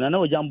ni tu na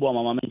ojambo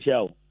mama me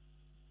chia o.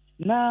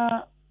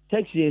 Na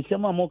taxi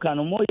sema mo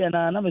kanu mo ye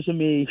na me so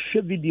me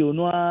hwe video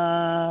no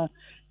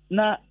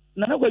na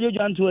kwa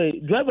Jojo Antwa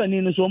driver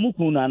ni no so mu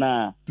kun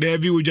na there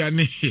be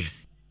ujane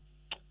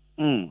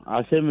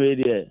asem we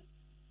there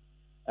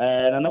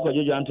na kwa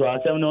Jojo Antwa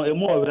asem no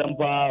emu orem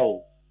pa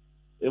o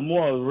emu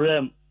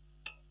orem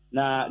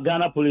na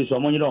Ghana police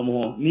omo nyiro omo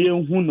ho ni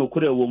ehun no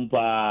kure wo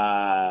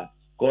mpa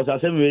cause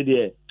asem we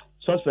there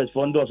suspect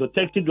for ndo so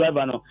taxi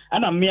driver no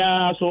ana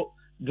mia so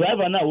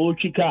driver na wo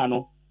twi car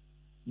no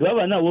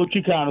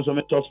so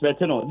me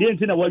suspect no dey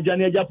nti na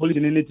wajane aja police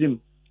ni team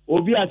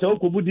obi asa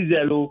okobu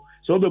diesel o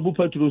so obebu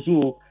petrol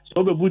so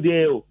obebu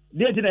de o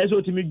dey nti na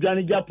eso timi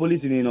dwane ja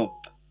police ni no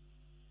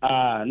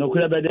no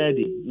kura be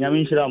daddy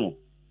nyame nhira mo.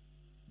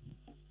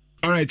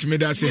 All right, me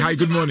that say hi,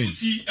 good morning.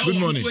 Good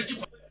morning.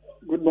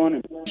 Good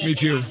morning. Me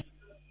too.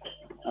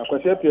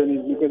 Akwase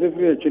piani because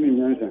free chini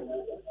nyansa.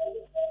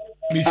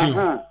 Me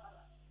too.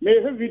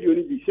 Me have video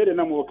ni bi shede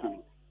na mo kan.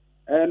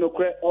 No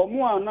kwe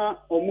omo ana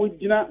omo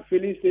gina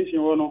filling station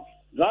ho no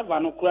driver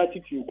no kura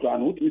titi kura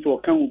no utimi so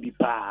kan ubi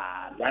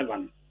pa driver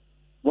no.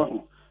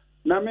 Wo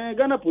na me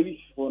Ghana police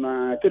for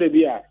na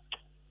terebia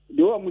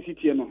de o mu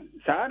city no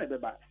saa na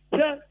beba.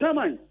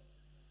 Taman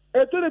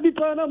terebi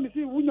pa na mi si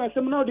wunya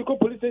sem na de ko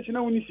police station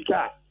na woni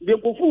sika. De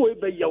kofu we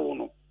be yawo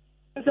no.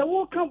 Se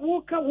wo kan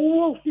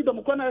wo fi do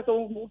mo kona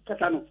so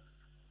kata no.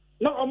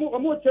 Na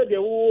omo che de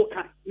wo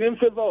kan na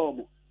favor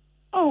omo.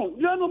 Oh,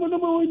 ya no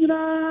mo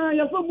nyina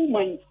ya fa mu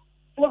man.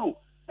 Wow,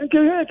 nke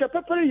he ke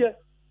pepere ye.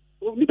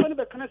 Ni pa ne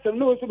be kana sem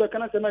no so be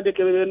kana sem de ke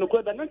no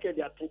ko da nanke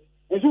dia to.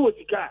 Enso wo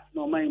sika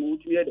no man mu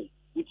timi ye de.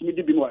 Utimi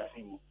di bi no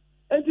asin mu.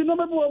 Enti no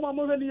mebo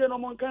mo hwe ni ye no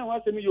mo nkan ho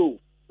asem yo.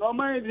 No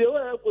man de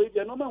o ko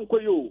ide no man ko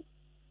yo.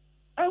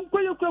 An ko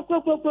yo ko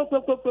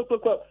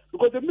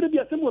because the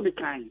media asem wo me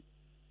kan.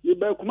 Ni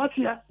be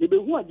kumatia, ni be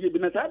hu ade bi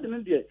na sa de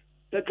ne de.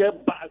 Ke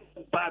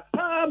ba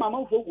pa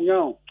mama fo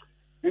gunya.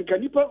 Nka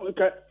nipa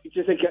nka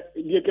cheseka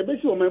de ke be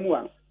si o mamu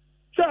a.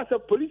 So as a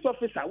police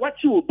officer, what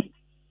you will be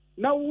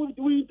now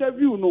we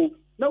interview no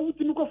now we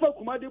think of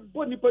Kumade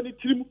body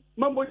trim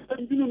mambo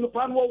no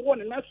pan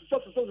one and so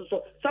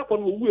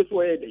sakon will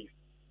so head.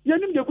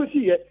 Yanim de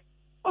kwesi ye.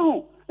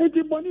 Oh, and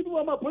the bonny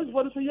do my police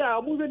for say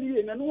yeah, moving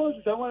in and no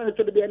someone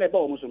to be an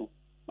about no.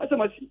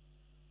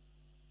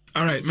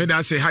 All right, may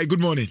I say hi,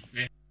 good morning.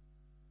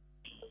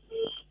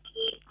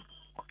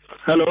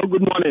 Hello,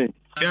 good morning.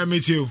 Yeah, me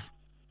too.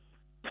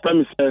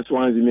 Time says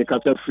one is make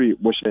a free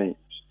Boshen.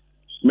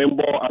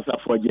 Member as a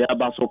for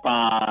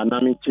Abasopa,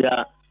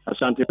 Namitia,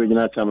 Ashanti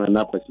Regional Chairman,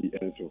 Napasi,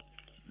 and so.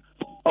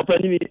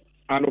 Openly,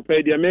 and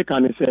obey the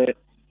American say,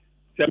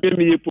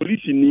 Sabemi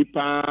police in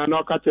Nipa,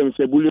 no Catem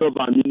Sebulio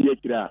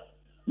Vamilia,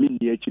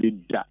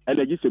 miniature,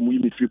 and I just a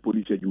movie free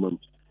police at you.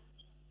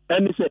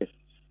 And he says,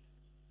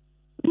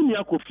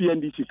 Pinia Kofi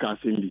and DC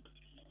Cassini.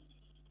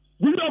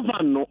 We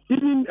don't know,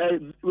 even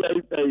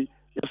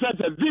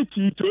such a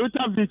VT,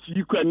 Toyota VT,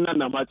 you can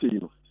none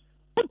Matino.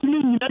 What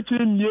mean you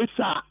actually, yes,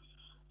 sir?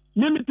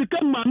 Nemiti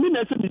kama mi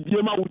na se mi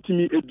biema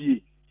wutimi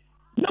ebie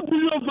na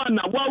bulova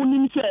na wa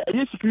unim se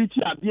eye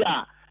security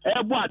abia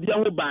ebo ade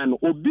ho ban no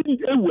obi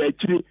ewu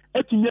akire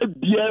etinya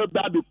bia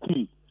ba be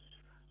kum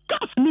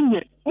kas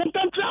minye mo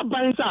kantra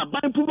ban sa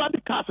ban pu ba de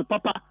kas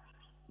papa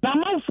na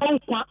man fon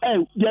kwa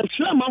ye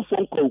hwere man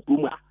fon kwa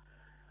okrum a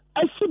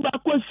asi ba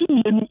kwa si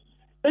mienu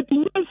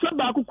etinya sa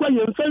ba akukwa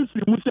ye mfansi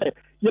mu se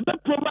ye be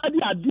provide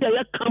ade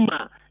ye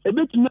kama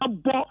ebetinya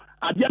bo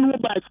ade no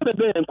ba se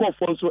be enko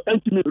fon so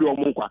entimi ri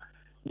omo kwa.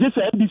 This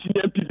NBC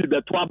MPC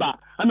the Twaba,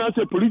 and I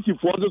say police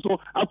for so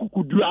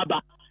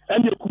Akukuduraba,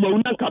 and the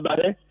Kumauna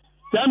Kabare.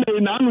 Tell me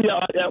now,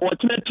 or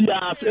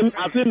Chinatia,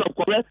 I say no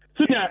correct.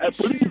 Senior a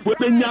police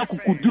weapon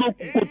Yakukudro,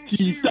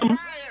 some,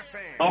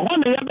 or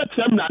one other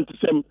term, not to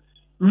some.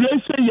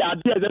 Race ya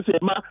dear, that's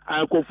a ma,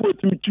 and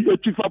comfort me to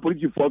chief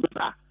police for the.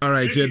 All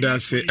right, yeah,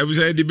 that's it. I was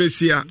at the best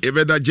here.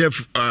 Better Jeff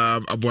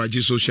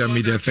Abuaji social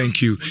media.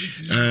 Thank you.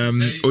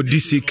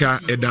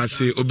 Odisika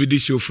Edase,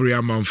 Obidisho Free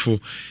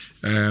Amanfo.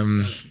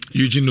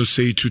 Eugene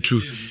Osei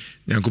Tutu,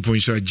 Nyankopon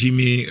Shira,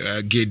 Jimmy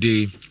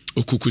Gede,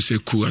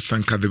 Okukuseku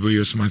Asanka the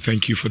Boyosman,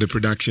 thank you for the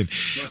production.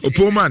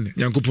 Opoman,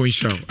 Yankupon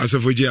Inshao, as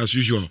of as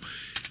usual.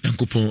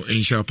 Yankupon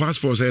Inshao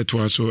passports to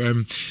us. So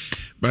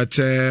but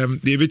the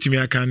bit me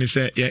I can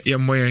say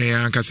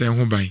Yamoya Yankasa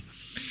Hombai.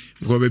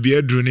 Go be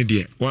a drone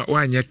dear.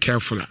 Why you're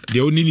careful? The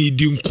only need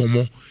you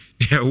come.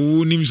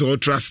 Who names or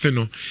trust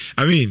no.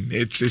 I mean,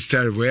 it's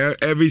terrible.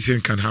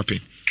 Everything can happen.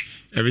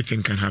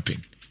 Everything can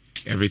happen.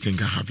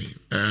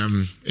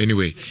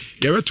 Anyway,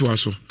 you're to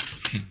us.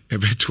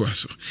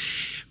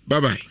 Bye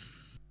bye.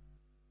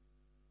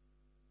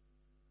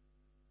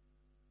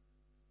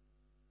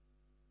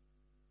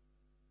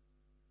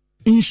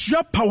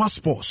 Nhyira Power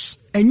Sports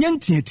enye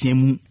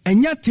ntietiemu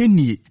enye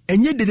tenie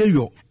enye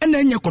dedeyo ena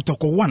enye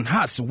kotoko 1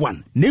 has 1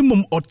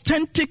 nemum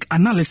authentic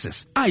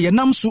analysis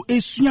ayenam so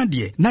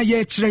esuade na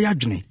ye kire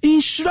yadwene.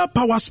 Nhyira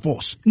Power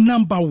Sports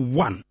number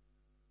 1.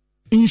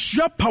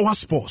 Nhyira Power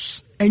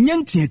Sports enye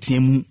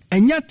ntietiemu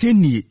enye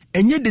tenie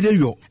enye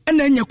dedeyo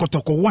ena enye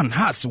kotoko 1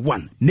 has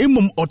 1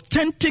 nemum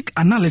authentic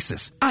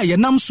analysis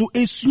ayenam so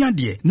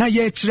esuade na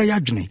ye kire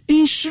yadwene.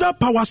 Nhyira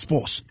Power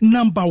Sports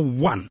number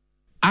 1.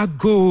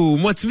 Ago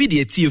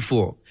multimedia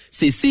T4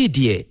 say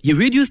dear your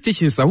radio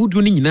stations are would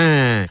winning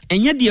na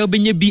enya dia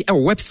obenye bi a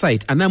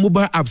website and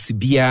mobile apps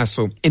bia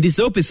so and this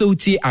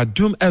episode at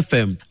Drum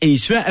FM,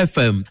 Nhyira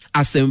FM,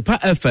 Asempa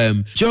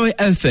FM, Joy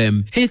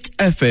FM, Hit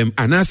FM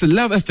and as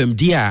Love FM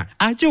dia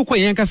ajo kwa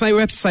yankasa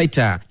website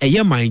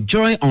eye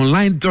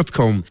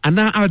myjoyonline.com and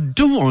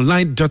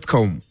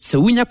adumonline.com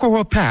so winya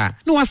kwa pa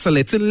no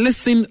select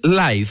listen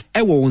live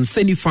ewo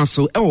nsani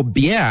faso ewo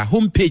bia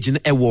homepage na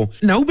ewo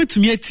na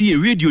ubetumi ati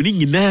radio ni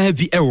nyina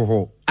bi ewo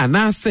ho. And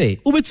I say,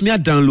 ubetumi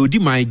download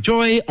my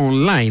Joy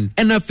Online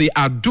NFA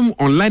Adum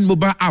Online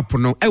mobile app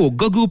no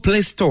Google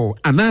Play Store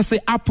and I say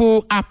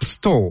Apple App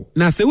Store.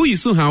 Na say we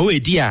use how we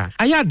dia.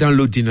 Aya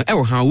downloading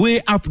no how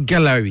app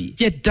gallery.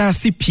 Yet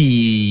dasi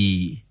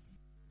p.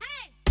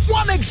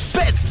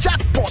 1xBet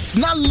jackpot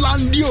na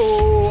landio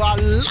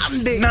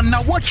alande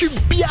na watch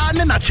bia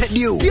na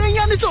chedio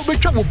yenya ni so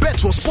betwa wo bet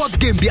for sports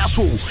game bia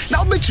so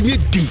na betumi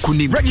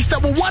dinkuni register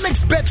with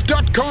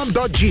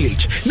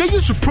 1xbet.com.gh na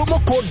use promo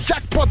code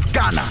jackpot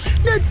Ghana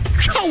na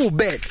chawo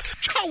bet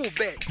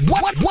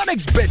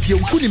 1xBet ye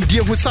kunim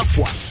die ho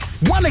safo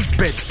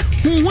 1xBet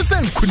who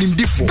say kunim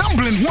difo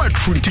gambling ho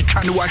atru nti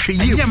twane wa hwe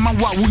ye yema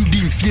wa wundi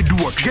mfie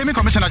duo Gaming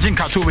Commissioner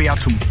Jinka to we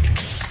atum.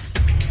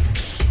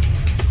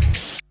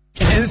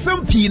 And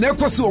some pina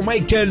kwaso my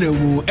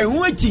kanamu and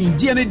watching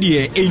Jenny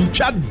dear in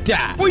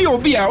Chada. We will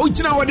be out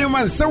in our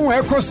demand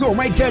somewhere kwaso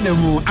my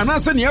kanamu and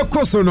as any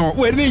kwasono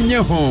we're in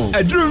your home.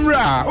 A drum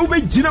ra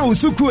Ubejina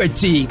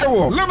Usukuechi.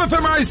 Our Love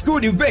FM High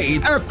School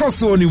debate our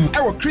kwasonum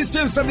our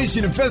Christian Service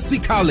University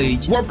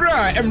College.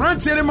 Wabra and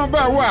Rantere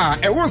Mabawa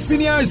and one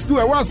senior high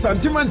school was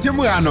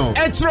Santimantemuano.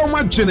 Etro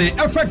Machine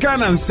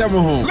Efekan and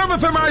Samoho.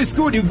 Love FM High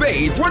School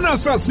debate one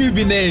of us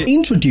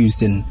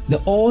Introducing the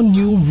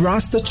all-new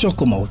Rasta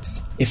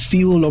Chocomotes. A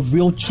feel of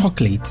real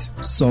chocolate,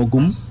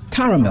 sorghum,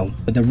 caramel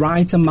with the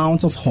right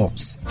amount of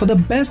hops. For the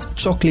best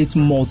chocolate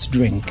malt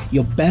drink,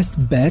 your best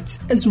bet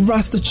is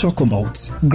Rasta Choco Malt.